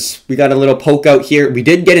chart because we got a little poke out here. We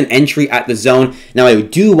did get an entry at the zone. Now, I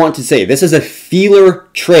do want to say this is a feeler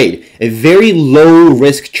trade, a very low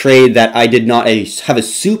risk trade that I did not have a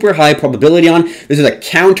super high probability on. This is a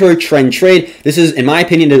counter trend trade. This is, in my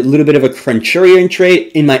opinion, a little bit of a contrarian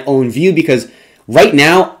trade in my own view because right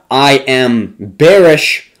now I am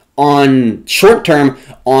bearish on short term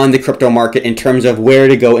on the crypto market in terms of where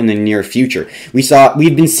to go in the near future. We've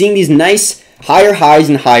been seeing these nice higher highs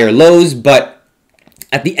and higher lows, but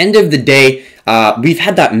at the end of the day, we've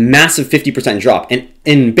had that massive 50% drop. And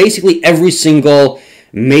in basically every single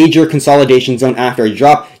major consolidation zone after a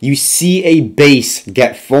drop, you see a base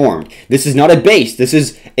get formed. This is not a base. This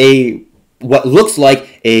is what looks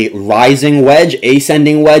like a rising wedge,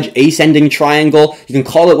 ascending triangle. You can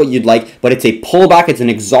call it what you'd like, but it's a pullback. It's an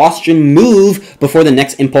exhaustion move before the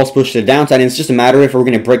next impulse push to the downside. And it's just a matter if we're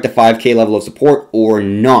going to break the 5K level of support or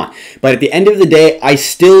not. But at the end of the day, I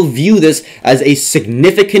still view this as a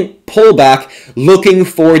significant pullback, looking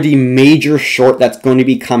for the major short that's going to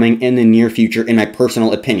be coming in the near future, in my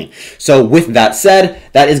personal opinion. So with that said,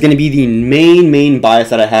 that is going to be the main bias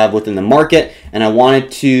that I have within the market, and I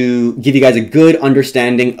wanted to give you guys a good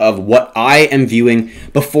understanding of what I am viewing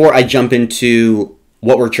before I jump into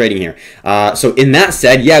what we're trading here. So in that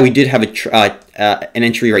said, yeah, we did have an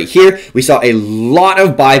entry right here. We saw a lot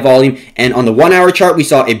of buy volume, and on the 1-hour chart, we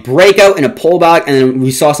saw a breakout and a pullback, and then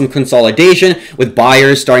we saw some consolidation with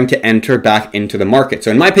buyers starting to enter back into the market.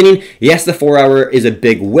 So in my opinion, yes, the 4-hour is a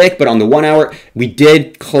big wick, but on the 1-hour, we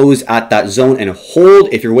did close at that zone and hold.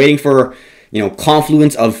 If you're waiting for, you know,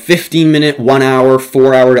 confluence of 15-minute, 1-hour,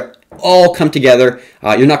 4-hour to all come together,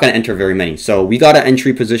 you're not going to enter very many. So we got an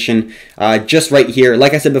entry position just right here.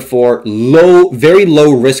 Like I said before, very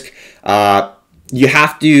low risk. You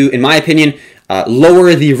have to, in my opinion,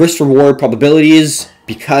 lower the risk reward probabilities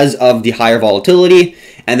because of the higher volatility,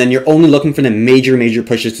 and then you're only looking for the major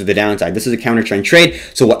pushes to the downside. This is a counter trend trade.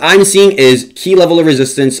 So what I'm seeing is key level of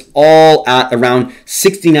resistance all at around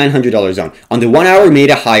 $6,900 zone. On the 1-hour, we made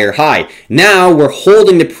a higher high. Now we're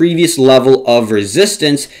holding the previous level of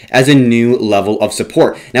resistance as a new level of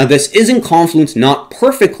support. Now this is in confluence, not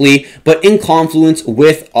perfectly, but in confluence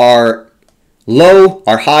with our low,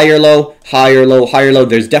 our higher low, higher low, higher low.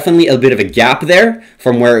 There's definitely a bit of a gap there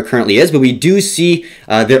from where it currently is, but we do see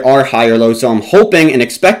there are higher lows. So I'm hoping and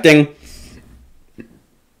expecting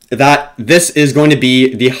that this is going to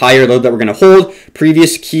be the higher low that we're going to hold.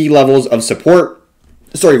 Previous key levels of support,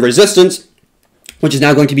 resistance which is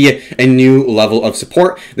now going to be a new level of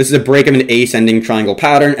support. This is a break of an ascending triangle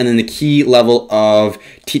pattern, and then the key level of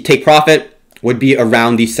take profit would be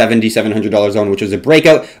around the $7,700 zone, which was a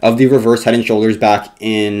breakout of the reverse head and shoulders back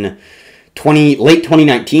in late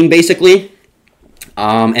 2019, basically.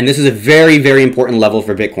 And this is a very, very important level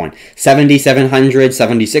for Bitcoin. 7,700,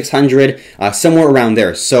 7,600, somewhere around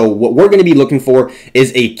there. So what we're going to be looking for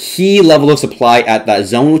is a key level of supply at that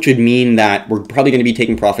zone, which would mean that we're probably going to be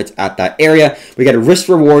taking profits at that area. We got a risk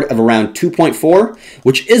reward of around 2.4,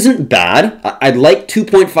 which isn't bad. I'd like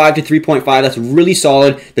 2.5 to 3.5. That's really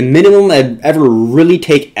solid. The minimum I'd ever really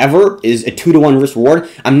take ever is a 2-to-1 risk reward.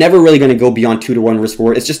 I'm never really going to go beyond 2-to-1 risk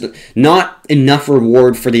reward. It's just not enough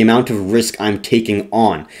reward for the amount of risk I'm taking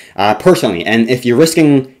on personally. And if you're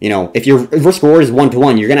risking, if your risk reward is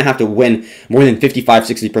 1-to-1, you're going to have to win more than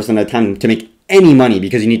 55-60% of the time to make any money,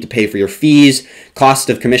 because you need to pay for your fees, cost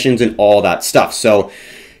of commissions, and all that stuff. So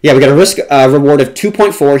yeah, we got a risk reward of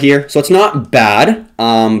 2.4 here, so it's not bad,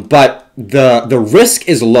 but the risk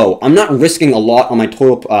is low. I'm not risking a lot on my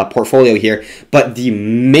total portfolio here, but the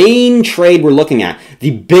main trade we're looking at,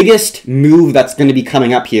 the biggest move that's going to be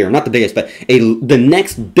coming up here, not the biggest, but the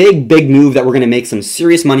next big move that we're going to make some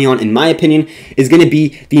serious money on, in my opinion, is going to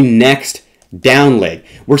be the next down leg.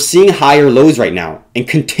 We're seeing higher lows right now and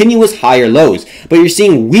continuous higher lows, but you're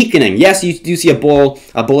seeing weakening. Yes, you do see a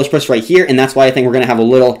bullish push right here, and that's why I think we're going to have a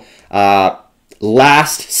little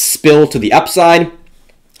last spill to the upside,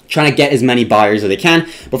 trying to get as many buyers as they can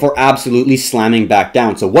before absolutely slamming back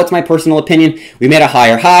down. So what's my personal opinion? We made a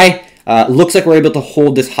higher high. Looks like we're able to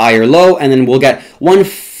hold this higher low, and then we'll get one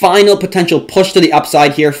final potential push to the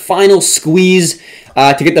upside here, final squeeze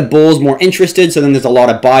to get the bulls more interested. So then there's a lot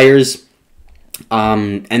of buyers.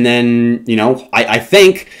 And then, I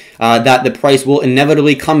think that the price will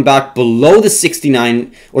inevitably come back below the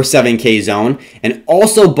 69 or 7K zone, and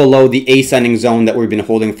also below the ascending zone that we've been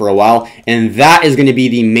holding for a while. And that is going to be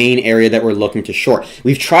the main area that we're looking to short.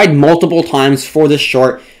 We've tried multiple times for this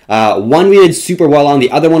short. One we did super well on,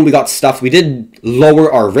 the other one we got stuffed. We did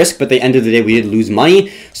lower our risk, but at the end of the day we did lose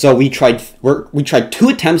money. So we tried 2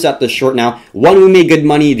 attempts at this short now. One we made good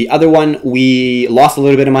money, the other one we lost a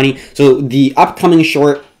little bit of money. So the upcoming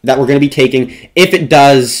short that we're going to be taking, if it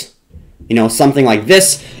does, something like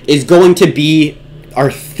this, is going to be our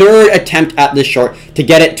 3rd attempt at this short to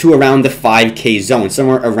get it to around the 5K zone,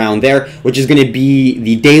 somewhere around there, which is going to be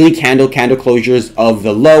the daily candle closures of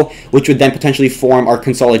the low, which would then potentially form our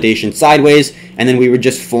consolidation sideways, and then we would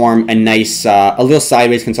just form a nice, a little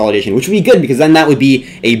sideways consolidation, which would be good, because then that would be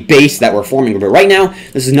a base that we're forming. But right now,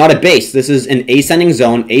 this is not a base. This is an ascending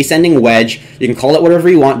zone, ascending wedge. You can call it whatever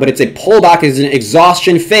you want, but it's a pullback, it's an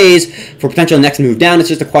exhaustion phase for potential next move down. It's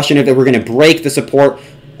just a question of if we're going to break the support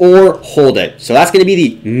or hold it. So that's going to be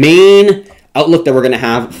the main outlook that we're going to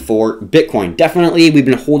have for Bitcoin. Definitely, we've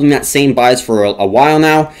been holding that same bias for a while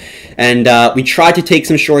now, and we tried to take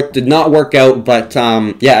some short, did not work out, but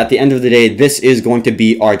yeah, at the end of the day, this is going to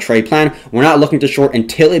be our trade plan. We're not looking to short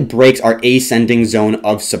until it breaks our ascending zone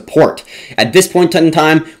of support. At this point in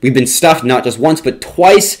time, we've been stuffed not just once, but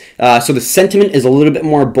twice, so the sentiment is a little bit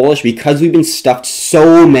more bullish because we've been stuffed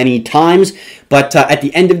so many times. But at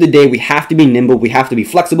the end of the day, we have to be nimble, we have to be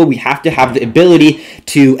flexible, we have to have the ability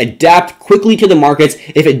to adapt quickly to the markets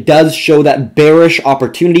if it does show that bearish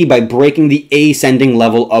opportunity by breaking the ascending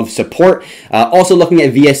level of support. Also looking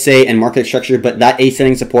at VSA and market structure, but that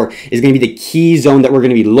ascending support is going to be the key zone that we're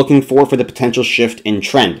going to be looking for the potential shift in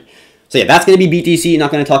trend. So yeah, that's going to be BTC.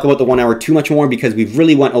 Not going to talk about the 1 hour too much more because we've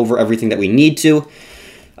really went over everything that we need to.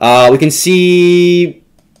 We can see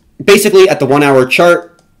basically at the 1 hour chart,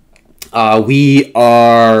 we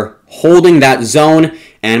are holding that zone,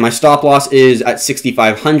 and my stop loss is at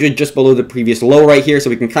 6,500, just below the previous low right here, so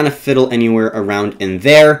we can kind of fiddle anywhere around in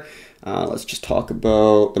there. Let's just talk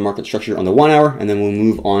about the market structure on the 1 hour, and then we'll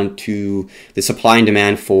move on to the supply and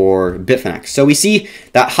demand for Bitfinex. So we see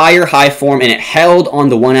that higher high form, and it held on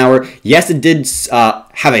the 1 hour. Yes, it did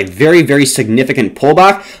have a very, very significant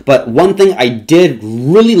pullback, but one thing I did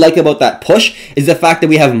really like about that push is the fact that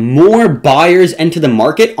we have more buyers enter the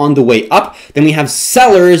market on the way up than we have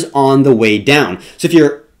sellers on the way down. So if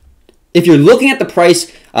you're looking at the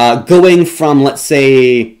price going from, let's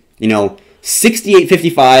say,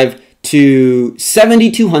 68.55 to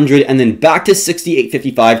 7,200 and then back to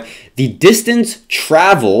 68.55, the distance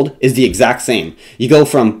traveled is the exact same. You go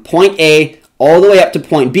from point A all the way up to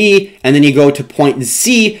point B, and then you go to point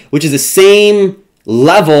C, which is the same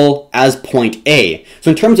level as point A.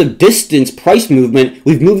 So in terms of distance price movement,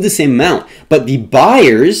 we've moved the same amount, but the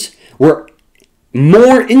buyers were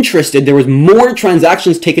more interested. There was more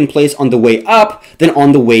transactions taking place on the way up than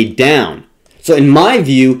on the way down. So in my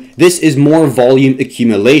view, this is more volume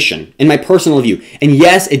accumulation, in my personal view. And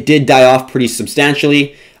yes, it did die off pretty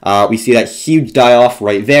substantially. We see that huge die off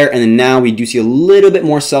right there, and then now we do see a little bit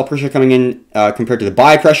more sell pressure coming in compared to the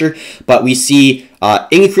buy pressure, but we see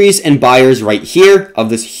increase in buyers right here of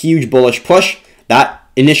this huge bullish push. That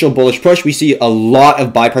initial bullish push, we see a lot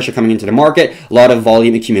of buy pressure coming into the market, a lot of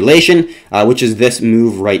volume accumulation, which is this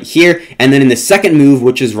move right here. And then in the second move,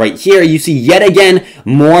 which is right here, you see yet again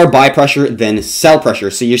more buy pressure than sell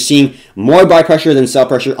pressure. So you're seeing more buy pressure than sell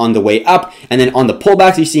pressure on the way up, and then on the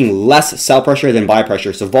pullbacks, you're seeing less sell pressure than buy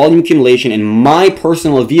pressure. So volume accumulation, in my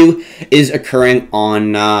personal view, is occurring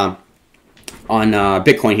on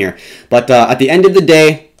Bitcoin here. But at the end of the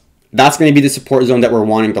day, that's going to be the support zone that we're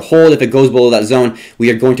wanting to hold. If it goes below that zone, we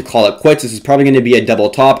are going to call it quits. This is probably going to be a double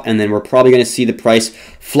top, and then we're probably going to see the price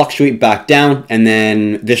fluctuate back down, and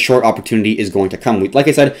then this short opportunity is going to come. Like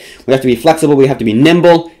I said, we have to be flexible, we have to be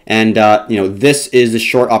nimble, and this is the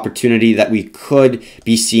short opportunity that we could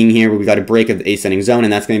be seeing here, where we got a break of the ascending zone,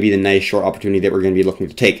 and that's going to be the nice short opportunity that we're going to be looking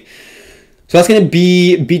to take. So that's going to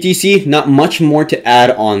be BTC. Not much more to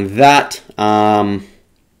add on that.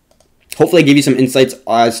 Hopefully I gave you some insights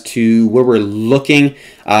as to where we're looking.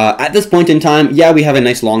 At this point in time, yeah, we have a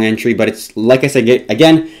nice long entry, but it's, like I said,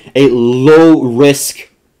 again, a low risk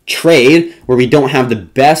trade where we don't have the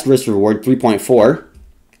best risk reward, 3.4.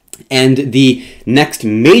 And the next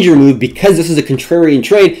major move, because this is a contrarian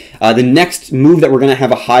trade, the next move that we're going to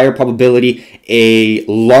have a higher probability, a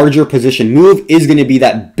larger position move, is going to be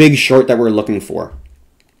that big short that we're looking for.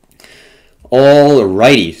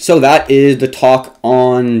 Alrighty, so that is the talk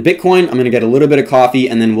on Bitcoin. I'm going to get a little bit of coffee,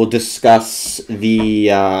 and then we'll discuss the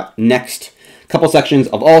next couple sections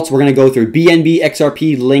of alts. We're going to go through BNB,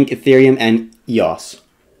 XRP, Link, Ethereum, and EOS.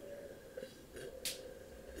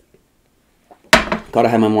 Gotta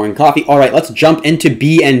have my morning coffee. All right, let's jump into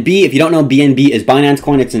BNB. If you don't know, BNB is Binance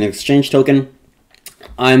Coin. It's an exchange token.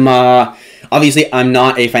 Obviously, I'm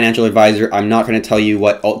not a financial advisor. I'm not going to tell you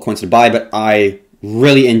what altcoins to buy, but I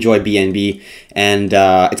really enjoy BNB, and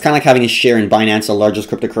it's kind of like having a share in Binance, the largest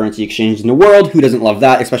cryptocurrency exchange in the world. Who doesn't love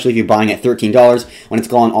that, especially if you're buying at $13 when it's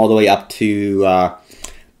gone all the way up to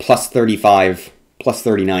plus 35, plus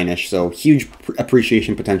 39-ish, so huge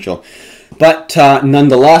appreciation potential. But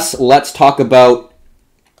nonetheless, let's talk about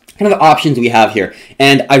kind of the options we have here.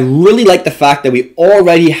 And I really like the fact that we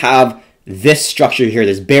already have this structure here,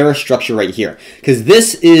 this bearish structure right here, because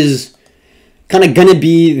this is kind of going to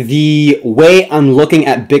be the way I'm looking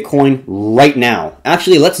at Bitcoin right now.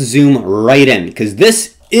 Actually, let's zoom right in, because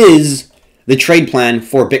this is the trade plan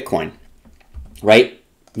for Bitcoin, right?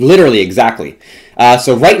 Literally, exactly.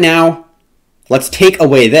 So right now, let's take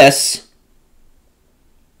away this,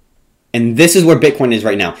 and this is where Bitcoin is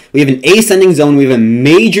right now. We have an ascending zone. We have a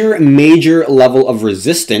major level of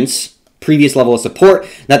resistance, previous level of support,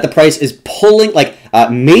 that the price is pulling, like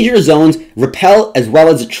major zones repel as well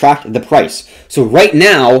as attract the price. So right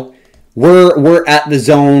now, we're at the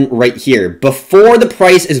zone right here. Before the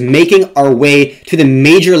price is making our way to the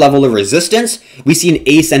major level of resistance, we see an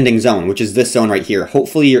ascending zone, which is this zone right here.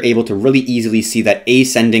 Hopefully you're able to really easily see that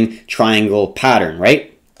ascending triangle pattern, right?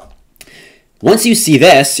 Once you see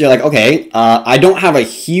this, you're like, okay, I don't have a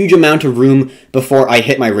huge amount of room before I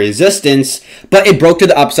hit my resistance, but it broke to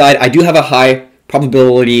the upside. I do have a high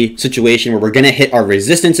probability situation where we're going to hit our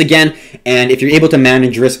resistance again, and if you're able to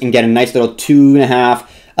manage risk and get a nice little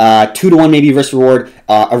 2.5, 2 to 1 maybe risk reward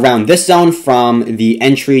around this zone from the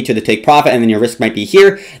entry to the take profit, and then your risk might be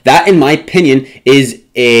here, that in my opinion is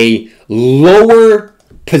a lower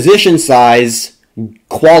position size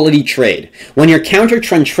quality trade. When you're counter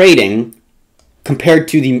trend trading, compared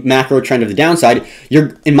to the macro trend of the downside,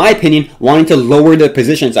 you're, in my opinion, wanting to lower the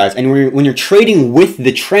position size. And when you're trading with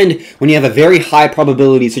the trend, when you have a very high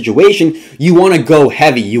probability situation, you want to go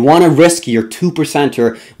heavy. You want to risk your 2%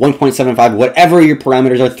 or 1.75, whatever your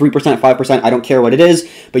parameters are, 3%, 5%, I don't care what it is,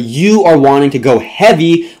 but you are wanting to go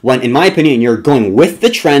heavy when, in my opinion, you're going with the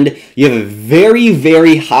trend. You have a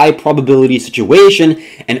very high probability situation,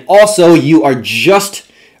 and also you are just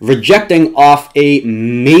rejecting off a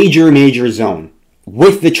major zone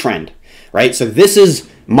with the trend, right? So this is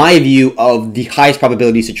my view of the highest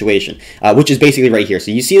probability situation, which is basically right here. So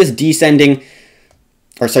you see this ascending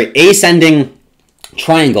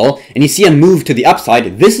triangle, and you see a move to the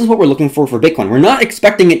upside. This is what we're looking for Bitcoin. We're not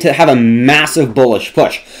expecting it to have a massive bullish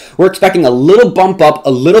push. We're expecting a little bump up,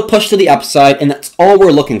 a little push to the upside, and that's all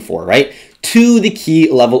we're looking for, right? to the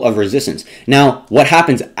key level of resistance. Now, what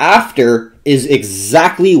happens after is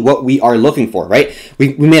exactly what we are looking for, right?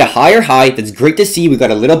 We made a higher high. That's great to see. We got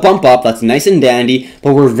a little bump up. That's nice and dandy,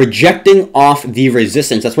 but we're rejecting off the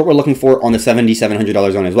resistance. That's what we're looking for on the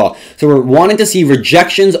 $7,700 zone as well. So we're wanting to see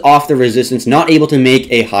rejections off the resistance, not able to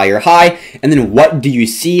make a higher high. And then what do you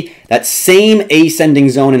see? That same ascending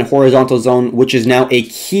zone and horizontal zone, which is now a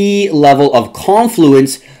key level of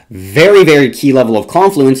confluence, very, very key level of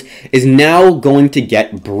confluence, is now going to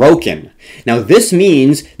get broken. Now, this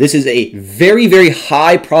means this is a very, very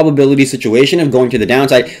high probability situation of going to the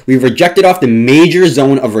downside. We've rejected off the major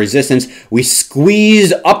zone of resistance. We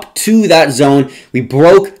squeezed up to that zone. We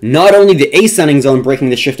broke not only the ascending zone,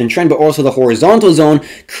 breaking the shift in trend, but also the horizontal zone,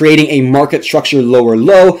 creating a market structure lower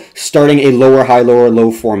low, starting a lower high, lower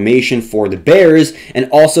low formation for the bears. And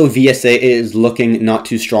also VSA is looking not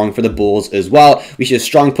too strong for the bulls as well. We see a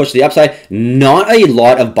strong push to the upside. Not a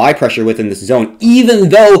lot of buy pressure within this zone, even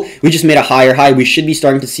though we just made a higher high. We should be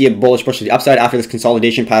starting to see a bullish push to the upside after this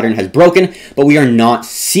consolidation pattern has broken, but we are not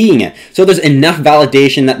seeing it. So there's enough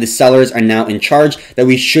validation that the sellers are now in charge that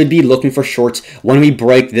we should be looking for shorts when we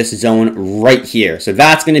break this zone right here. So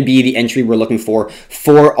that's going to be the entry we're looking for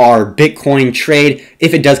our Bitcoin trade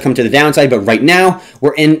if it does come to the downside. But right now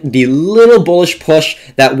we're in the little bullish push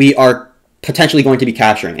that we are potentially going to be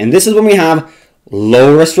capturing. And this is when we have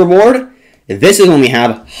low risk reward. This is when we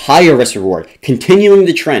have higher risk reward, continuing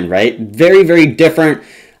the trend, right? Very, very different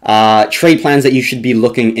trade plans that you should be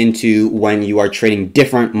looking into when you are trading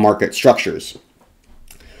different market structures.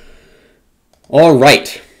 All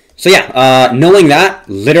right. So yeah, knowing that,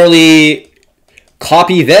 literally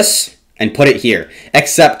copy this and put it here.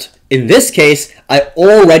 Except in this case, I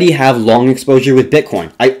already have long exposure with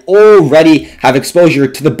Bitcoin. I already have exposure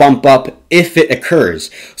to the bump up if it occurs.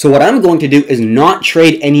 So what I'm going to do is not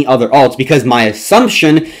trade any other alts because my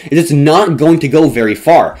assumption is it's not going to go very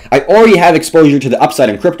far. I already have exposure to the upside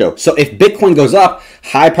in crypto. So if Bitcoin goes up,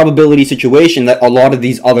 high probability situation that a lot of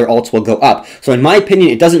these other alts will go up. So in my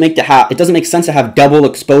opinion, it doesn't make sense to have double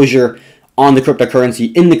exposure on the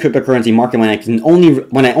cryptocurrency in the cryptocurrency market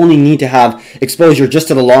when I only need to have exposure just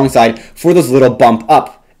to the long side for this little bump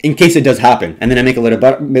up in case it does happen, and then I make a little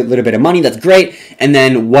bit of money. That's great. And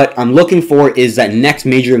then what I'm looking for is that next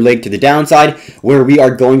major leg to the downside, where we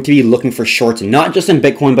are going to be looking for shorts, not just in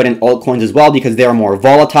Bitcoin but in altcoins as well, because they are more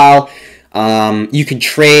volatile. You could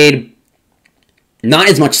trade not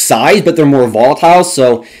as much size, but they're more volatile,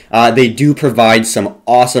 so they do provide some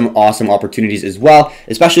awesome opportunities as well,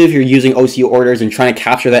 especially if you're using OCO orders and trying to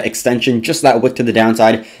capture that extension, just that wick to the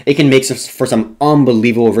downside. It can make for some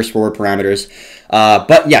unbelievable risk reward parameters.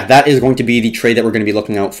 But yeah, that is going to be the trade that we're going to be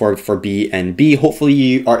looking out for BNB. Hopefully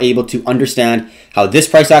you are able to understand how this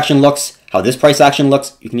price action looks, how this price action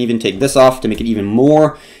looks. You can even take this off to make it even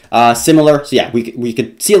more similar. So yeah, we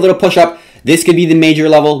could see a little push up. This could be the major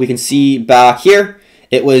level. We can see back here,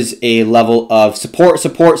 it was a level of support.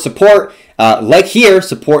 Like here,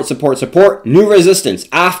 support, new resistance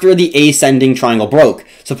after the ascending triangle broke.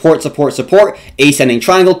 Support, ascending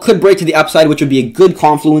triangle could break to the upside, which would be a good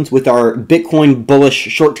confluence with our Bitcoin bullish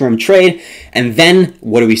short-term trade. And then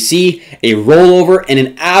what do we see? A rollover and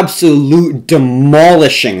an absolute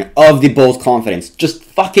demolishing of the bull's confidence. Just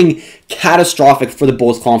fucking catastrophic for the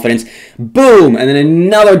bull's confidence. Boom! And then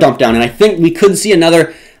another dump down. And I think we could see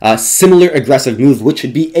another similar aggressive move, which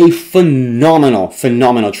would be a phenomenal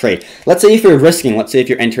trade. Let's say if you're risking, let's say if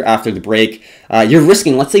you enter after the break, you're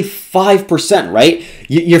risking, let's say 5%, right?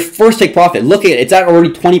 Your first take profit, look at it, it's at already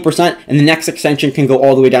 20%, and the next extension can go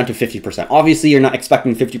all the way down to 50%. Obviously, you're not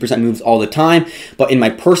expecting 50% moves all the time, but in my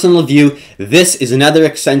personal view, this is another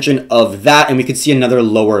extension of that, and we could see another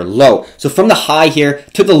lower low. So from the high here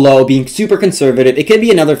to the low, being super conservative, it could be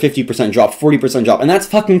another 50% drop, 40% drop, and that's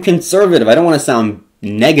fucking conservative. I don't want to sound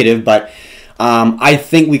negative, but I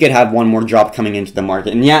think we could have one more drop coming into the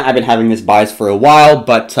market. And yeah, I've been having this bias for a while,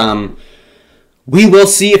 but we will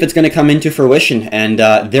see if it's going to come into fruition, and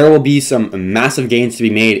there will be some massive gains to be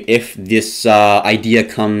made if this idea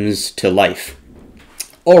comes to life.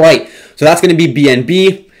 All right, so that's going to be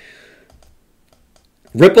BNB.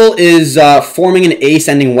 Ripple is forming an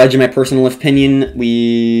ascending wedge in my personal opinion.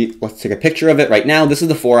 Let's take a picture of it right now. This is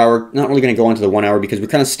the 4 hour. Not really going to go into the 1 hour because we're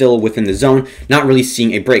kind of still within the zone, not really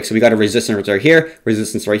seeing a break. So we got a resistance right here,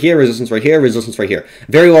 resistance right here, resistance right here, resistance right here.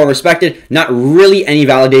 Very well respected. Not really any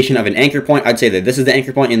validation of an anchor point. I'd say that this is the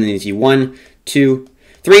anchor point, and then you see 1, 2,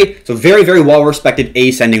 3. So very, very well respected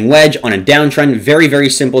ascending wedge on a downtrend. Very, very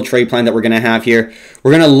simple trade plan that we're going to have here.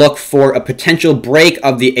 We're going to look for a potential break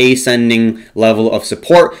of the ascending level of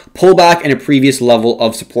support, pullback in a previous level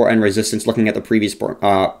of support and resistance, looking at the previous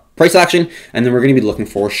price action, and then we're going to be looking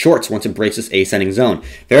for shorts once it breaks this ascending zone.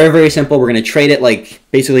 Very, very simple. We're going to trade it like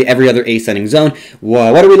basically every other ascending zone.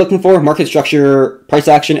 What are we looking for? Market structure, price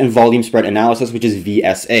action, and volume spread analysis, which is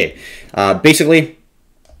VSA. Basically,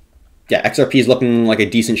 yeah, XRP is looking like a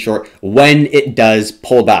decent short when it does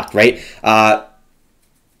pull back, right?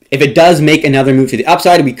 If it does make another move to the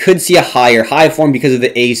upside, we could see a higher high form because of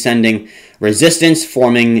the ascending resistance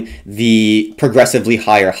forming the progressively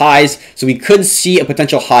higher highs. So we could see a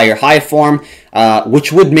potential higher high form,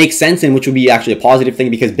 which would make sense and which would be actually a positive thing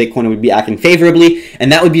because Bitcoin would be acting favorably.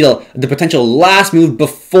 And that would be the potential last move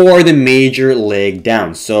before the major leg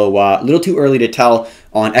down. So a little too early to tell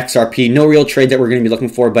on XRP. No real trade that we're going to be looking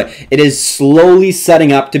for, but it is slowly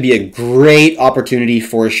setting up to be a great opportunity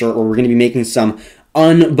for a short where we're going to be making some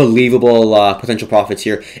unbelievable potential profits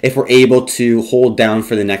here if we're able to hold down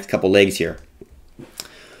for the next couple legs here.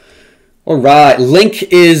 All right, Link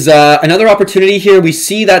is another opportunity here. We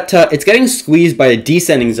see that it's getting squeezed by a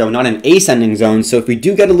descending zone, not an ascending zone. So if we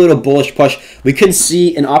do get a little bullish push, we could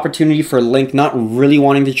see an opportunity for Link not really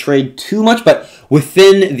wanting to trade too much, but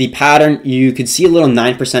within the pattern, you could see a little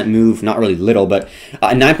 9% move, not really little, but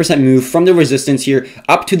a 9% move from the resistance here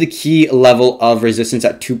up to the key level of resistance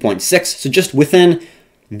at 2.6. So just within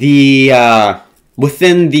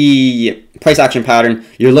the price action pattern,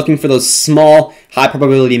 you're looking for those small, high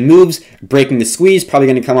probability moves, breaking the squeeze, probably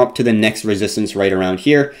going to come up to the next resistance right around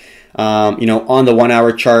here. You know, on the 1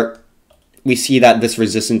 hour chart, we see that this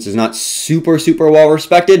resistance is not super well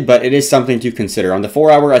respected, but it is something to consider. On the 4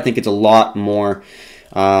 hour, I think it's a lot more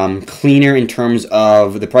cleaner in terms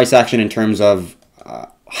of the price action, in terms of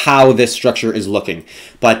how this structure is looking.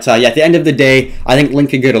 But yeah, at the end of the day, I think Link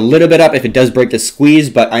could get a little bit up if it does break the squeeze,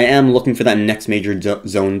 but I am looking for that next major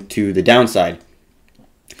zone to the downside.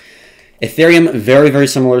 Ethereum, very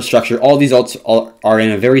similar structure. All these alts are in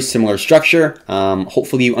a very similar structure.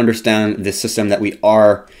 Hopefully you understand the system that we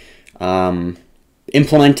are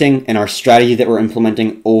implementing and our strategy that we're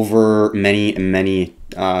implementing over many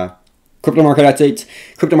crypto market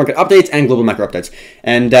updates, and global macro updates.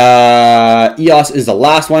 And EOS is the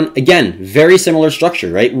last one. Again, very similar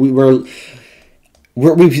structure, right?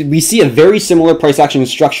 We see a very similar price action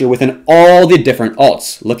structure within all the different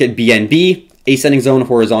alts. Look at BNB, ascending zone,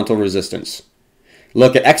 horizontal resistance.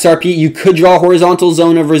 Look at XRP, you could draw a horizontal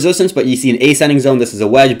zone of resistance, but you see an ascending zone. This is a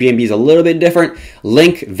wedge. BNB is a little bit different.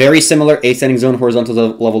 Link, very similar, ascending zone, horizontal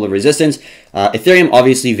level of resistance. Ethereum,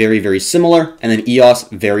 obviously very similar. And then EOS,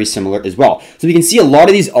 very similar as well. So we can see a lot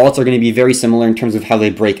of these alts are going to be very similar in terms of how they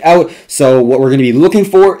break out. So what we're going to be looking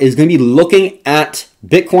for is going to be looking at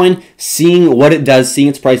Bitcoin, seeing what it does, seeing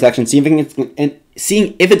its price action, seeing if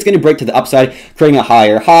it's going to break to the upside, creating a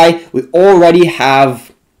higher high. We already have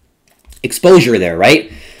exposure there,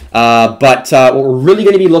 right? But what we're really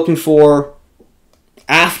going to be looking for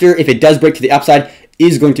after, if it does break to the upside,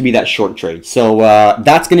 is going to be that short trade. So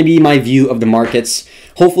that's going to be my view of the markets.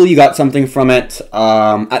 Hopefully you got something from it.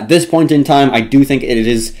 At this point in time, I do think it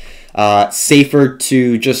is safer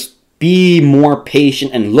to just be more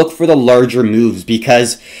patient and look for the larger moves,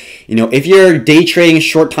 because you know, if you're day trading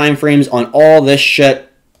short time frames on all this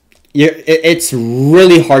shit, it's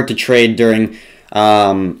really hard to trade during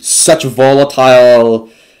such volatile,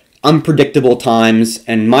 unpredictable times.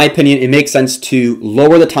 In my opinion, it makes sense to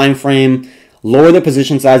lower the time frame, lower the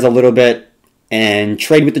position size a little bit, and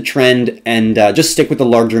trade with the trend, and just stick with the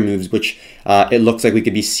larger moves, which it looks like we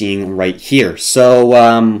could be seeing right here. So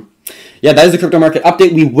yeah, that is the crypto market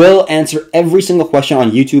update. We will answer every single question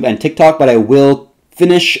on YouTube and TikTok, but I will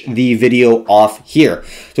finish the video off here.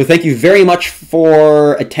 So thank you very much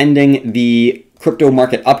for attending the crypto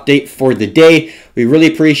market update for the day. We really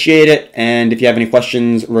appreciate it. And if you have any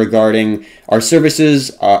questions regarding our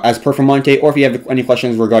services as Performante, or if you have any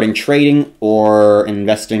questions regarding trading or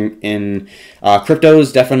investing in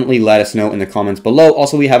cryptos, definitely let us know in the comments below.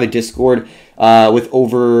 Also, we have a Discord with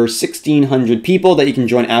over 1,600 people that you can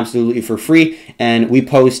join absolutely for free. And we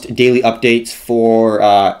post daily updates for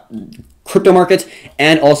crypto markets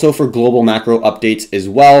and also for global macro updates as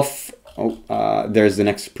well. There's the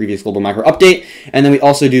next previous global macro update, and then we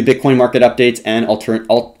also do Bitcoin market updates and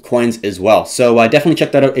altcoins as well. So definitely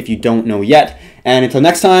check that out if you don't know yet. And until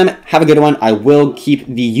next time, have a good one. I will keep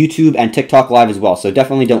the YouTube and TikTok live as well, so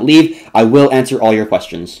definitely don't leave. I will answer all your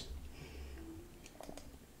questions.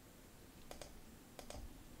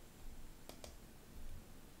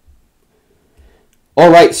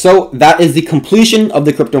 Alright, so that is the completion of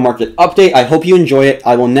the crypto market update. I hope you enjoy it.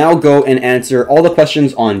 I will now go and answer all the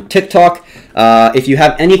questions on TikTok. If you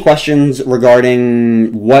have any questions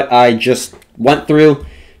regarding what I just went through,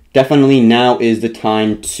 definitely now is the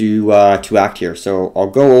time to act here. So I'll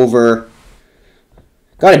go over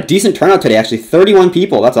Got a decent turnout today, actually. 31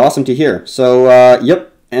 people. That's awesome to hear. So,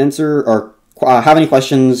 yep, answer or have any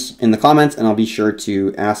questions in the comments, and I'll be sure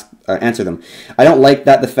to answer them. I don't like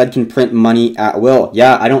that the Fed can print money at will.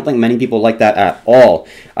 Yeah, I don't think many people like that at all.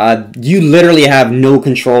 You literally have no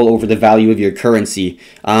control over the value of your currency.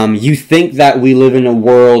 You think that we live in a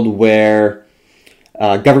world where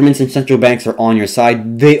governments and central banks are on your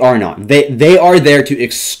side. They are not. They are there to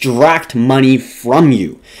extract money from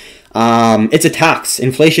you. It's a tax.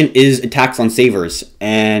 Inflation is a tax on savers,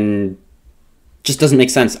 and just doesn't make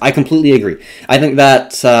sense. I completely agree. I think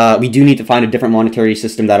that we do need to find a different monetary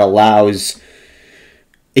system that allows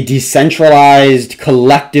a decentralized,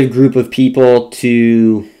 collective group of people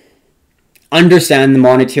to understand the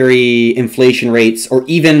monetary inflation rates, or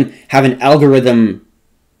even have an algorithm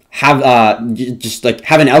have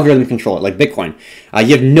an algorithm control it, like Bitcoin.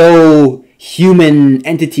 You have no human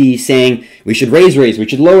entity saying we should raise rates, we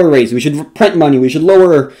should lower rates, we should print money, we should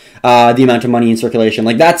lower the amount of money in circulation.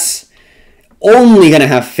 Like, that's only going to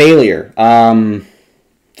have failure.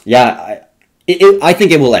 Yeah, I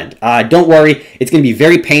think it will end. Don't worry, it's going to be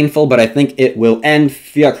very painful, but I think it will end.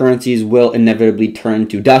 Fiat currencies will inevitably turn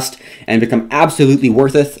to dust and become absolutely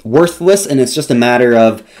worthless, and it's just a matter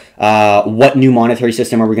of what new monetary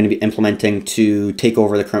system are we going to be implementing to take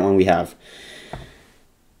over the current one we have.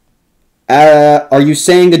 Are you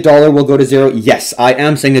saying the dollar will go to zero? Yes, I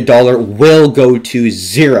am saying the dollar will go to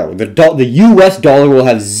zero. The US dollar will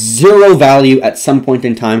have zero value at some point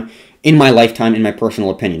in time in my lifetime, in my personal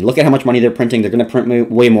opinion. Look at how much money they're printing. They're going to print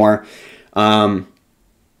way more. Yeah,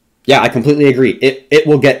 I completely agree. It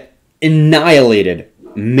will get annihilated.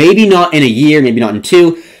 Maybe not in a year, maybe not in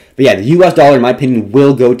two. But yeah, the US dollar, in my opinion,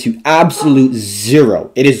 will go to absolute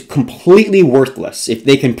zero. It is completely worthless. If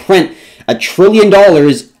they can print $1 trillion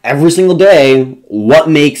every single day, what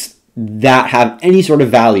makes that have any sort of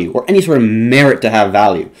value or any sort of merit to have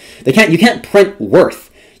value? You can't print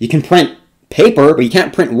worth. You can print paper, but you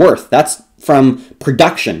can't print worth. That's from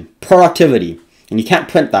production, productivity, and you can't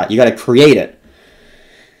print that. You got to create it.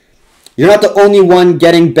 You're not the only one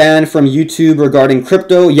getting banned from YouTube regarding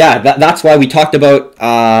crypto. Yeah, that's why we talked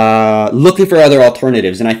about looking for other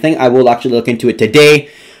alternatives, and I think I will actually look into it today.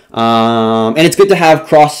 And it's good to have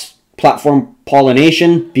cross-platform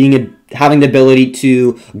pollination, having the ability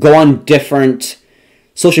to go on different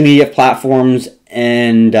social media platforms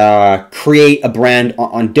and create a brand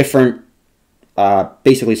on different,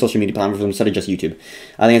 basically, social media platforms instead of just YouTube.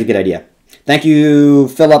 I think it's a good idea. Thank you,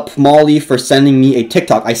 Philip Molly, for sending me a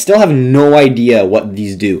TikTok. I still have no idea what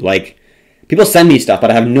these do. Like, people send me stuff, but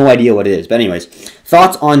I have no idea what it is. But anyways,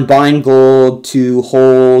 thoughts on buying gold to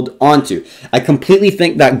hold onto. I completely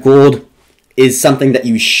think that gold is something that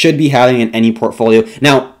you should be having in any portfolio.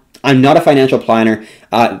 Now, I'm not a financial planner.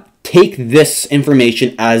 Take this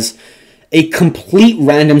information as a complete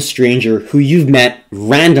random stranger who you've met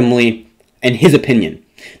randomly and his opinion.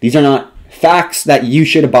 These are not facts that you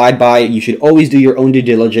should abide by. You should always do your own due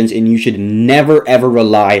diligence, and you should never ever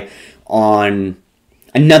rely on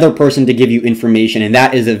another person to give you information, and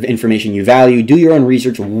that is of information you value. Do your own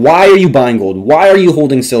research. Why are you buying gold? Why are you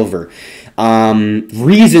holding silver?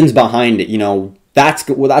 Reasons behind it, that's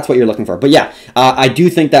what you're looking for. But yeah, I do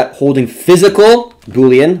think that holding physical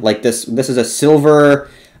bullion, like this is a silver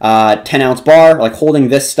 10-ounce bar, like holding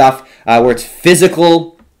this stuff where it's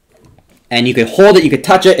physical, and you could hold it, you could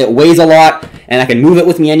touch it, it weighs a lot, and I can move it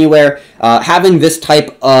with me anywhere. Having this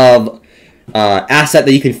type of asset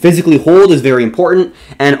that you can physically hold is very important.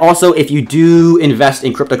 And also, if you do invest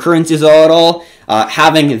in cryptocurrencies at all,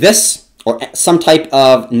 having this or some type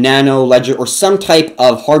of nano ledger or some type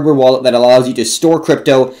of hardware wallet that allows you to store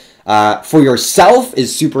crypto for yourself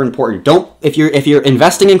is super important. If you're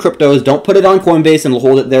investing in cryptos, don't put it on Coinbase and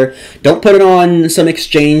hold it there. Don't put it on some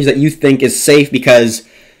exchange that you think is safe, because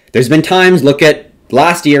there's been times, look at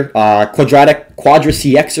last year, Quadra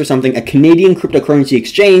CX or something, a Canadian cryptocurrency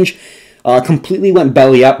exchange, completely went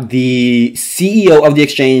belly up. The CEO of the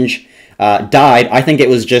exchange died. I think it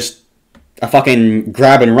was just a fucking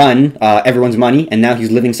grab and run, everyone's money, and now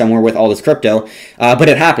he's living somewhere with all this crypto. But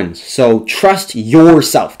it happens. So trust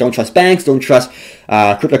yourself. Don't trust banks. Don't trust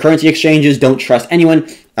cryptocurrency exchanges. Don't trust anyone.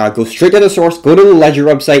 Go straight to the source. Go to the Ledger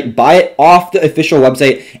website. Buy it off the official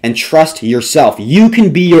website and trust yourself. You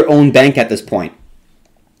can be your own bank at this point.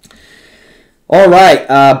 All right.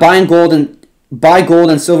 Buy gold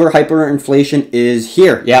and silver. Hyperinflation is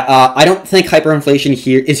here. Yeah, I don't think hyperinflation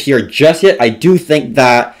is here just yet. I do think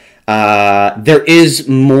that there is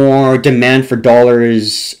more demand for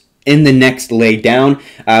dollars in the next leg down,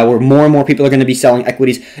 where more and more people are going to be selling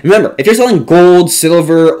equities. Remember, if you're selling gold,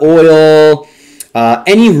 silver, oil,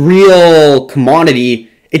 any real commodity,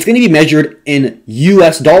 it's going to be measured in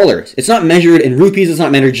US dollars. It's not measured in rupees, it's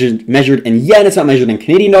not measured in yen, it's not measured in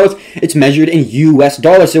Canadian dollars, it's measured in US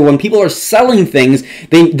dollars. So when people are selling things,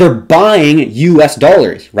 they're buying US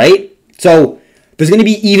dollars, right? So there's going to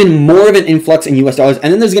be even more of an influx in US dollars,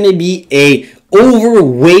 and then there's going to be a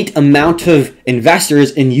overweight amount of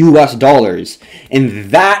investors in US dollars. And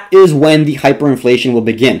that is when the hyperinflation will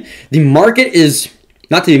begin. The market is,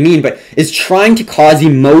 not to be mean, but is trying to cause the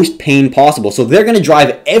most pain possible. So they're going to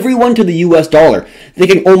drive everyone to the US dollar,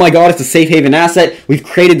 thinking, oh my God, it's a safe haven asset. We've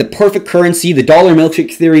created the perfect currency. The dollar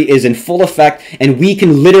milkshake theory is in full effect, and we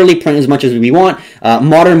can literally print as much as we want.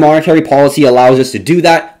 Modern monetary policy allows us to do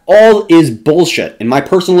that. All is bullshit, in my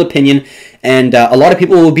personal opinion. And a lot of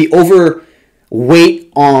people will be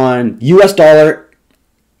overweight on US dollar,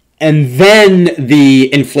 and then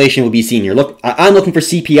the inflation will be seen here. Look, I'm looking for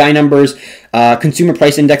CPI numbers, consumer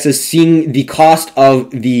price indexes, seeing the cost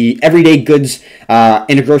of the everyday goods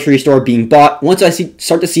in a grocery store being bought. Once I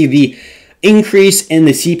start to see the increase in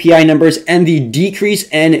the CPI numbers and the decrease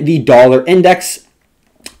in the dollar index,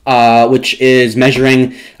 which is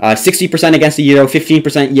measuring 60% against the euro,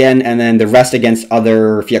 15% yen, and then the rest against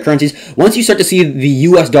other fiat currencies. Once you start to see the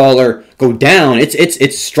US dollar go down,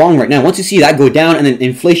 it's strong right now. Once you see that go down and then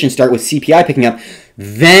inflation start with CPI picking up,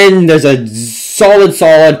 then there's a solid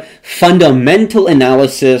fundamental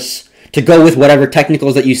analysis to go with whatever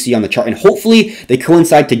technicals that you see on the chart. And hopefully they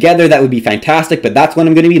coincide together. That would be fantastic, but that's what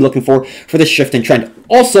I'm going to be looking for the shift in trend.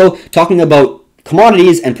 Also, talking about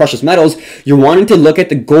commodities and precious metals, you're wanting to look at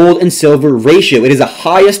the gold and silver ratio. It is the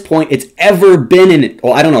highest point it's ever been in,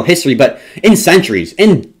 well, I don't know history, but in centuries,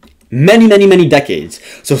 in many decades.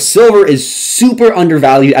 So silver is super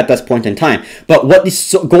undervalued at this point in time. But what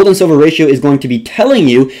the gold and silver ratio is going to be telling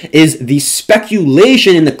you is the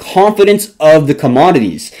speculation and the confidence of the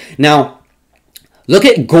commodities. Now, look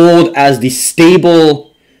at gold as the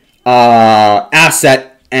stable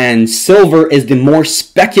asset, and silver is the more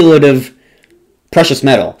speculative precious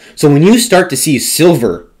metal. So when you start to see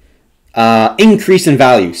silver increase in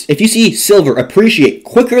values, if you see silver appreciate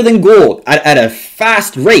quicker than gold at a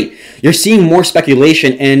fast rate, you're seeing more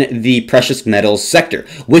speculation in the precious metals sector,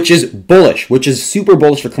 which is bullish, which is super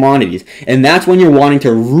bullish for commodities. And that's when you're wanting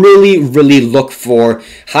to really look for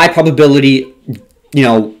high probability,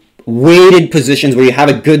 weighted positions where you have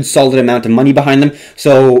a good solid amount of money behind them.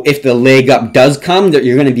 So if the leg up does come,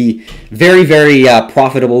 you're going to be very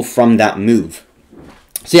profitable from that move.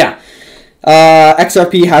 So yeah,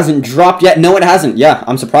 XRP hasn't dropped yet. No, it hasn't. Yeah,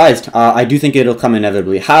 I'm surprised. I do think it'll come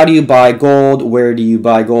inevitably. How do you buy gold? Where do you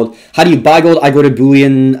buy gold? How do you buy gold? I go to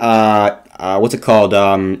Bullion. What's it called?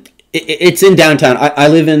 It's in downtown. I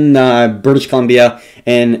live in British Columbia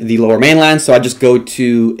in the Lower Mainland, so I just go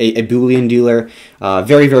to a bullion dealer,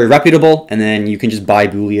 very reputable, and then you can just buy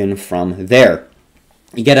bullion from there.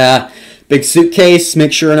 You get a big suitcase.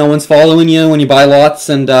 Make sure no one's following you when you buy lots,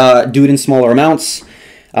 and do it in smaller amounts.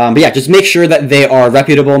 But yeah, just make sure that they are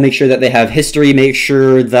reputable, make sure that they have history, make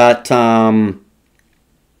sure that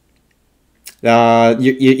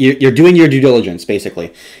you're doing your due diligence,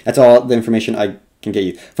 basically. That's all the information I can get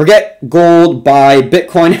you. Forget gold, buy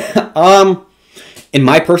Bitcoin. In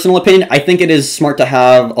my personal opinion, I think it is smart to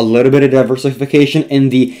have a little bit of diversification in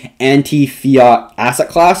the anti-fiat asset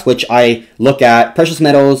class, which I look at precious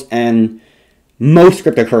metals and most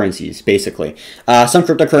cryptocurrencies, basically. Some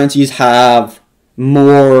cryptocurrencies have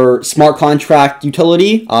more smart contract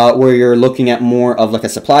utility, where you're looking at more of like a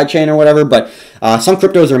supply chain or whatever, but some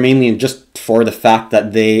cryptos are mainly just for the fact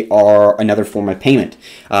that they are another form of payment.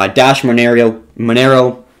 Dash,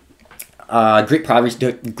 Monero,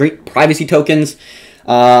 great privacy tokens,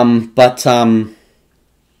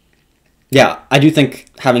 yeah, I do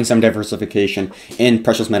think having some diversification in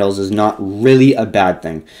precious metals is not really a bad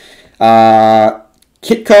thing.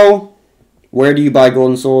 Kitco. Where do you buy gold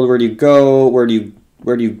and silver? Where do you go? Where do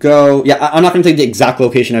you go? Yeah, I'm not going to take the exact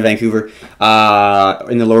location of Vancouver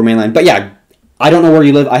in the Lower Mainland. But yeah, I don't know where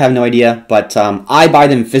you live. I have no idea. But I buy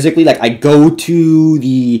them physically. Like, I go to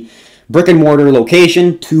the brick and mortar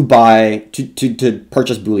location to buy, to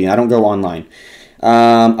purchase bullion. I don't go online.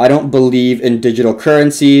 I don't believe in digital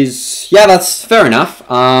currencies. Yeah, that's fair enough.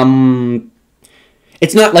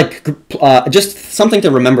 It's not like, just something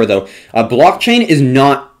to remember though. Blockchain is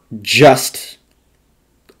not just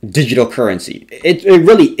digital currency. It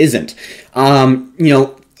really isn't.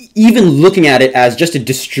 Even looking at it as just a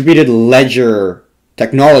distributed ledger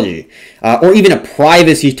technology, or even a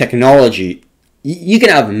privacy technology, you can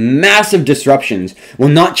have massive disruptions while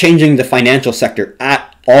not changing the financial sector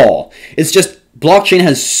at all. It's just blockchain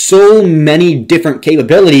has so many different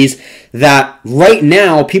capabilities that right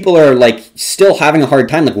now people are like still having a hard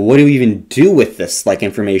time. Like, what do we even do with this like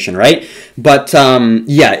information, right? But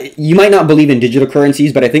yeah, you might not believe in digital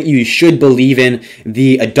currencies, but I think you should believe in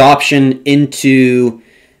the adoption into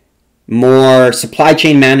more supply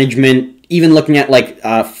chain management, even looking at like,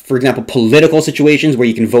 for example, political situations where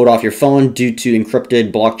you can vote off your phone due to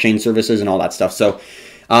encrypted blockchain services and all that stuff. So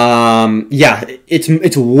yeah,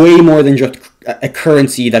 it's way more than just a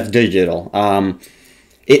currency that's digital.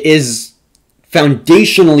 It is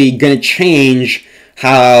foundationally going to change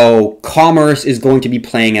how commerce is going to be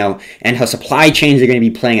playing out, and how supply chains are going to be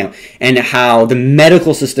playing out, and how the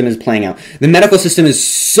medical system is playing out. The medical system is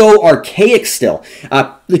so archaic still.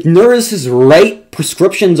 Like, nurses write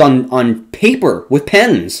prescriptions on paper with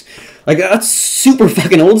pens. Like, that's super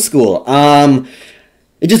fucking old school.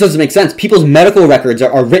 It just doesn't make sense. People's medical records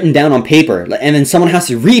are written down on paper, and then someone has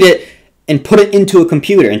to read it and put it into a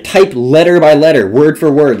computer and type letter by letter, word for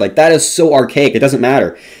word. Like, that is so archaic. It doesn't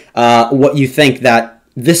matter what you think. That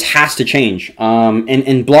this has to change.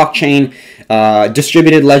 And blockchain,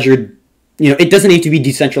 distributed ledger, you know, it doesn't need to be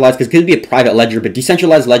decentralized, because it could be a private ledger, but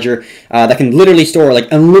decentralized ledger that can literally store like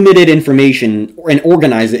unlimited information and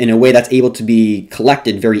organize it in a way that's able to be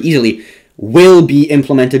collected very easily, will be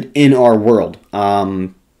implemented in our world.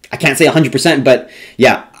 I can't say 100%, but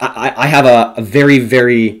yeah, I have a very,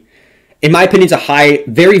 very, in my opinion, it's a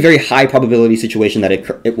very, very high probability situation that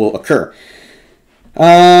it will occur.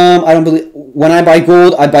 I don't believe, when I buy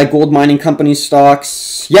gold mining company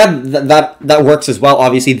stocks. Yeah, that works as well.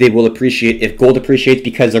 Obviously, they will appreciate if gold appreciates,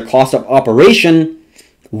 because their cost of operation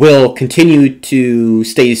will continue to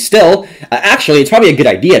stay still. Actually, it's probably a good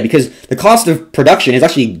idea, because the cost of production is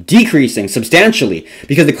actually decreasing substantially,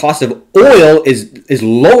 because the cost of oil is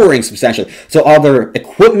lowering substantially. So all their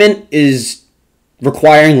equipment is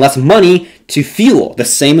requiring less money to fuel the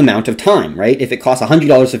same amount of time, right? If it costs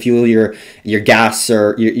 $100 to fuel your gas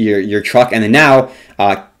or your truck, and then now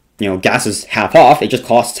you know, gas is half off, it just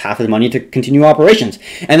costs half the money to continue operations.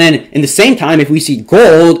 And then in the same time, if we see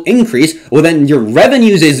gold increase, well, then your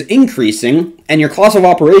revenues is increasing and your cost of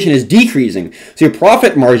operation is decreasing. So your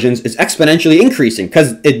profit margins is exponentially increasing,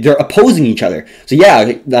 because they're opposing each other. So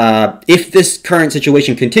yeah, if this current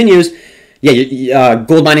situation continues, yeah,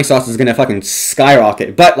 gold mining stocks is gonna fucking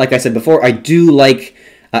skyrocket. But like I said before, I do like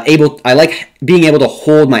I like being able to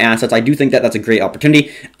hold my assets. I do think that that's a great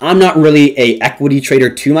opportunity. I'm not really a equity trader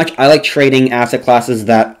too much. I like trading asset classes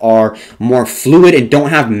that are more fluid and don't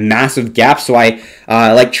have massive gaps. So I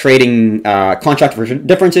like trading contract for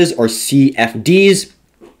differences, or CFDs.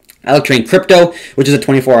 I like trading crypto, which is a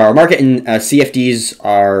 24-hour market, and CFDs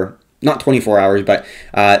are not 24 hours, but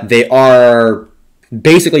they are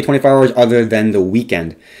basically 24 hours other than the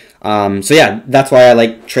weekend. So yeah, that's why I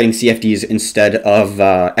like trading CFDs instead of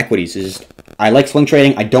equities. I like swing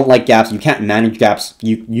trading. I don't like gaps. You can't manage gaps.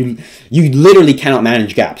 You literally cannot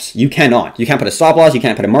manage gaps. You cannot. You can't put a stop loss. You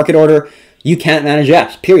can't put a market order. You can't manage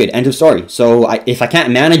gaps. Period. End of story. So if I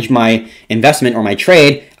can't manage my investment or my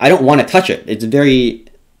trade, I don't want to touch it.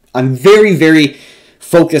 I'm very, very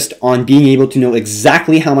focused on being able to know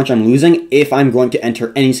exactly how much I'm losing if I'm going to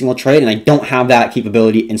enter any single trade, and I don't have that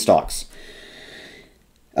capability in stocks.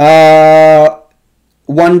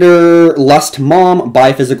 Wanderlust Mom,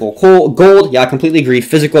 buy physical gold. Yeah, I completely agree.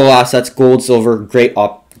 Physical assets, gold, silver, great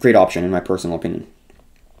option in my personal opinion.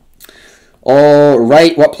 All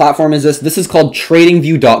right, what platform is this? This is called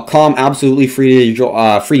TradingView.com. Absolutely free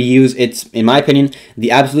to use. It's, in my opinion, the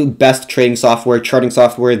absolute best trading software, charting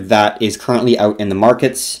software that is currently out in the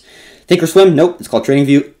markets. Thinkorswim, nope, it's called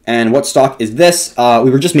TradingView. And what stock is this? We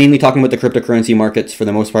were just mainly talking about the cryptocurrency markets for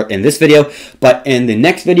the most part in this video, but in the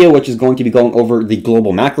next video, which is going to be going over the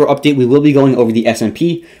global macro update, we will be going over the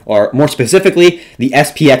S&P, or more specifically, the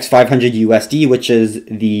SPX 500 USD, which is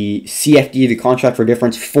the CFD, the contract for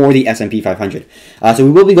difference for the S&P 500. So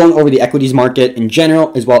we will be going over the equities market in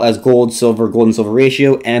general, as well as gold and silver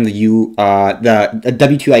ratio, and the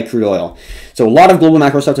WTI crude oil. So a lot of global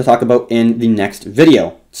macro stuff to talk about in the next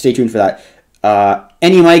video. Stay tuned for that.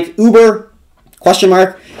 AnyMike, Uber, question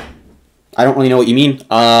mark. I don't really know what you mean.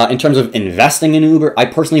 In terms of investing in Uber, I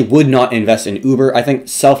personally would not invest in Uber. I think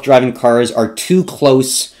self-driving cars are too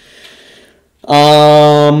close.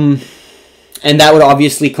 And that would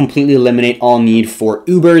obviously completely eliminate all need for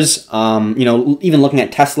Ubers. You know, even looking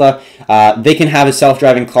at Tesla, they can have a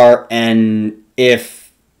self-driving car, and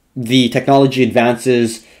if the technology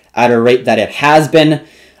advances at a rate that it has been,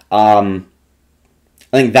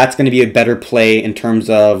 I think that's going to be a better play in terms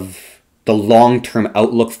of the long-term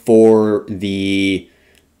outlook for the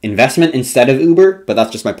investment instead of Uber, but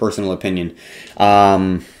that's just my personal opinion.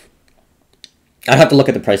 I'd have to look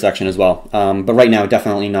at the price action as well. But right now,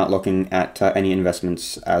 definitely not looking at any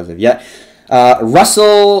investments as of yet.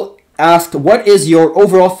 Russell asked, what is your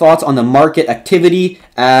overall thoughts on the market activity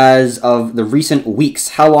as of the recent weeks?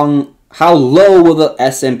 How low will the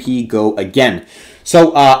S&P go again?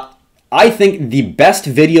 So I think the best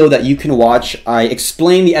video that you can watch, I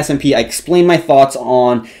explain the S&P, I explain my thoughts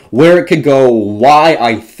on where it could go, why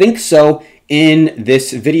I think so in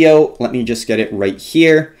this video. Let me just get it right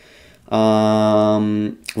here.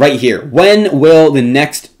 Right here. When will the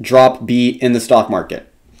next drop be in the stock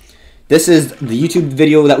market? This is the YouTube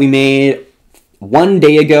video that we made 1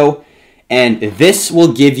 day ago, and this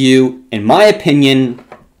will give you, in my opinion,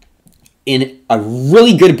 a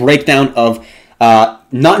really good breakdown of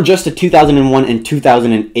not just the 2001 and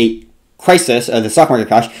 2008 crisis, the stock market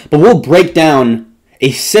crash, but we'll break down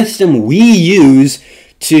a system we use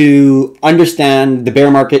to understand the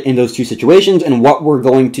bear market in those two situations and what we're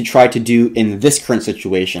going to try to do in this current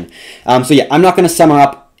situation. So yeah, I'm not going to sum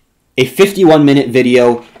up a 51-minute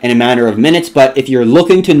video in a matter of minutes, but if you're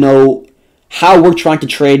looking to know how we're trying to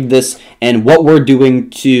trade this and what we're doing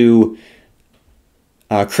to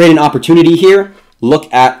create an opportunity here,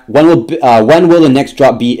 look at when will the next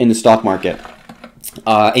drop be in the stock market.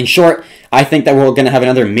 In short, I think that we're going to have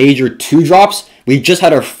another major 2 drops. We just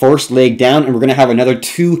had our first leg down, and we're going to have another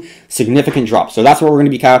 2 significant drops. So that's what we're going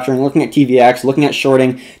to be capturing, looking at TVX, looking at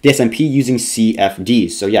shorting the S&P using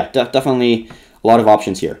CFDs. So yeah, definitely a lot of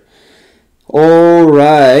options here. All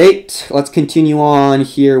right, let's continue on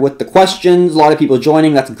here with the questions. A lot of people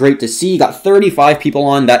joining. That's great to see. Got 35 people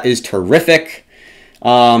on. That is terrific.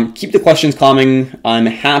 Keep the questions coming. I'm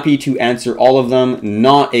happy to answer all of them.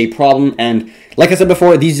 Not a problem. And like I said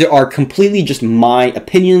before, these are completely just my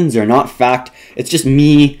opinions. They're not fact. It's just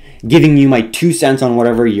me giving you my 2 cents on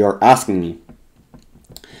whatever you're asking me.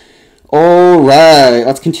 All right,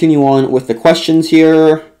 let's continue on with the questions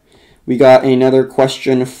here. We got another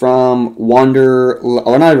question from Wander,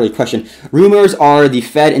 or not really a question. Rumors are the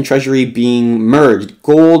Fed and Treasury being merged.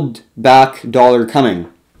 Gold back dollar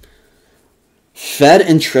coming. Fed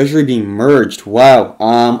and Treasury being merged. Wow.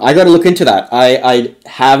 I got to look into that. I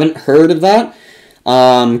haven't heard of that.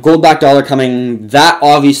 Gold back dollar coming. That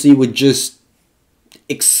obviously would just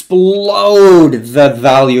explode the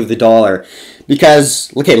value of the dollar.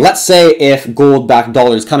 Because, okay, let's say if gold back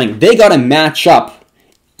dollar is coming, they got to match up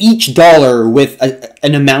each dollar with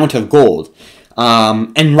an amount of gold.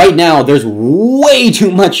 And right now, there's way too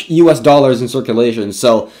much US dollars in circulation.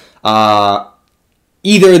 So,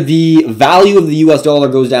 either the value of the US dollar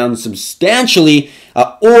goes down substantially,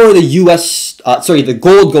 or the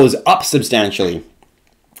gold goes up substantially.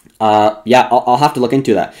 Yeah, I'll have to look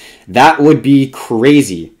into that. That would be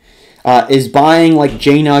crazy. Is buying like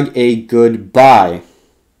JNUG a good buy?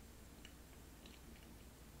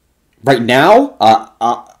 Right now,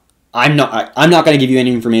 I'm not going to give you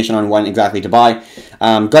any information on when exactly to buy.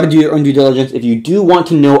 Got to do your own due diligence. If you do want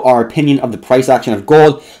to know our opinion of the price action of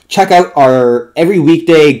gold, check out our every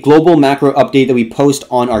weekday global macro update that we post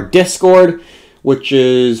on our Discord, which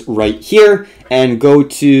is right here, and go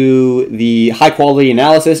to the high quality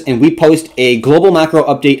analysis, and we post a global macro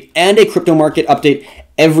update and a crypto market update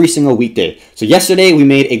every single weekday. So yesterday we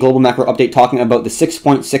made a global macro update talking about the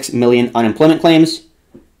 6.6 million unemployment claims.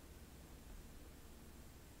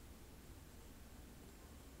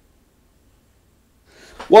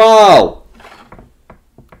 Wow!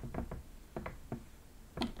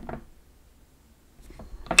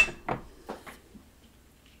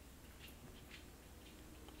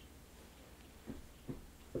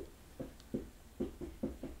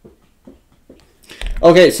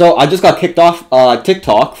 Okay, so I just got kicked off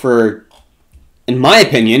TikTok for, in my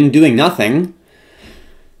opinion, doing nothing.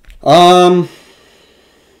 That's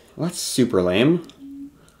super lame.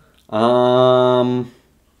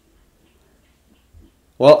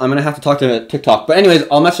 Well, I'm going to have to talk to TikTok. But anyways,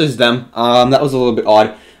 I'll message them. That was a little bit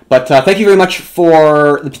odd. But thank you very much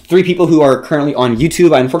for the 3 people who are currently on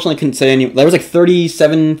YouTube. I unfortunately couldn't say any. There was like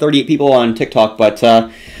 37, 38 people on TikTok. But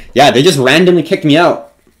yeah, they just randomly kicked me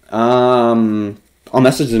out. I'll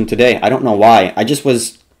message them today. I don't know why. I just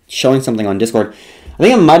was showing something on Discord. I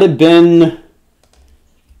think it might have been...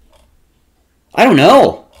 I don't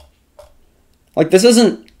know. Like, this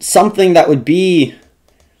isn't something that would be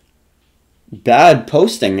bad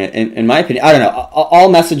posting, in my opinion. I don't know. I'll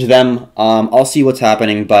message them. I'll see what's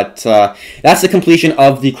happening. But that's the completion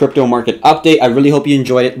of the crypto market update. I really hope you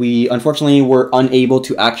enjoyed it. We, unfortunately, were unable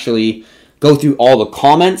to actually go through all the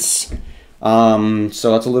comments.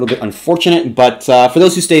 So that's a little bit unfortunate, but for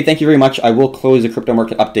those who stayed, thank you very much. I will close the crypto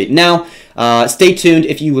market update now. Stay tuned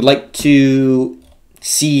if you would like to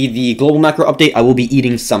see the global macro update, I will be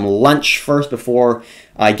eating some lunch first before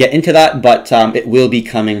I get into that, but it will be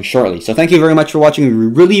coming shortly. So thank you very much for watching. We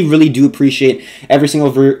really, really do appreciate every single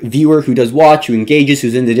viewer who does watch, who engages,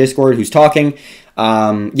 who's in the Discord, who's talking.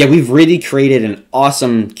 Yeah, we've really created an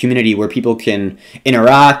awesome community where people can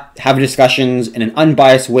interact, have discussions in an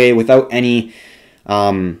unbiased way without any,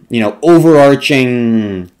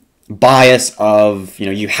 overarching bias of,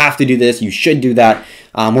 you have to do this, you should do that.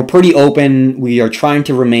 We're pretty open. We are trying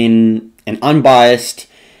to remain an unbiased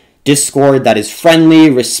Discord that is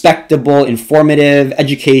friendly, respectable, informative,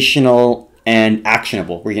 educational, and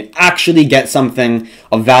actionable, where you can actually get something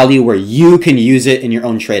of value where you can use it in your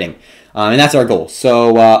own trading. And that's our goal.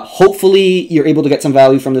 So hopefully you're able to get some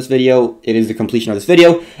value from this video. It is the completion of this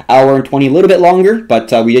video. Hour and 20, a little bit longer,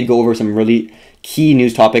 but we did go over some really key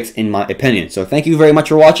news topics in my opinion. So thank you very much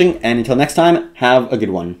for watching, and until next time, have a good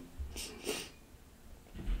one.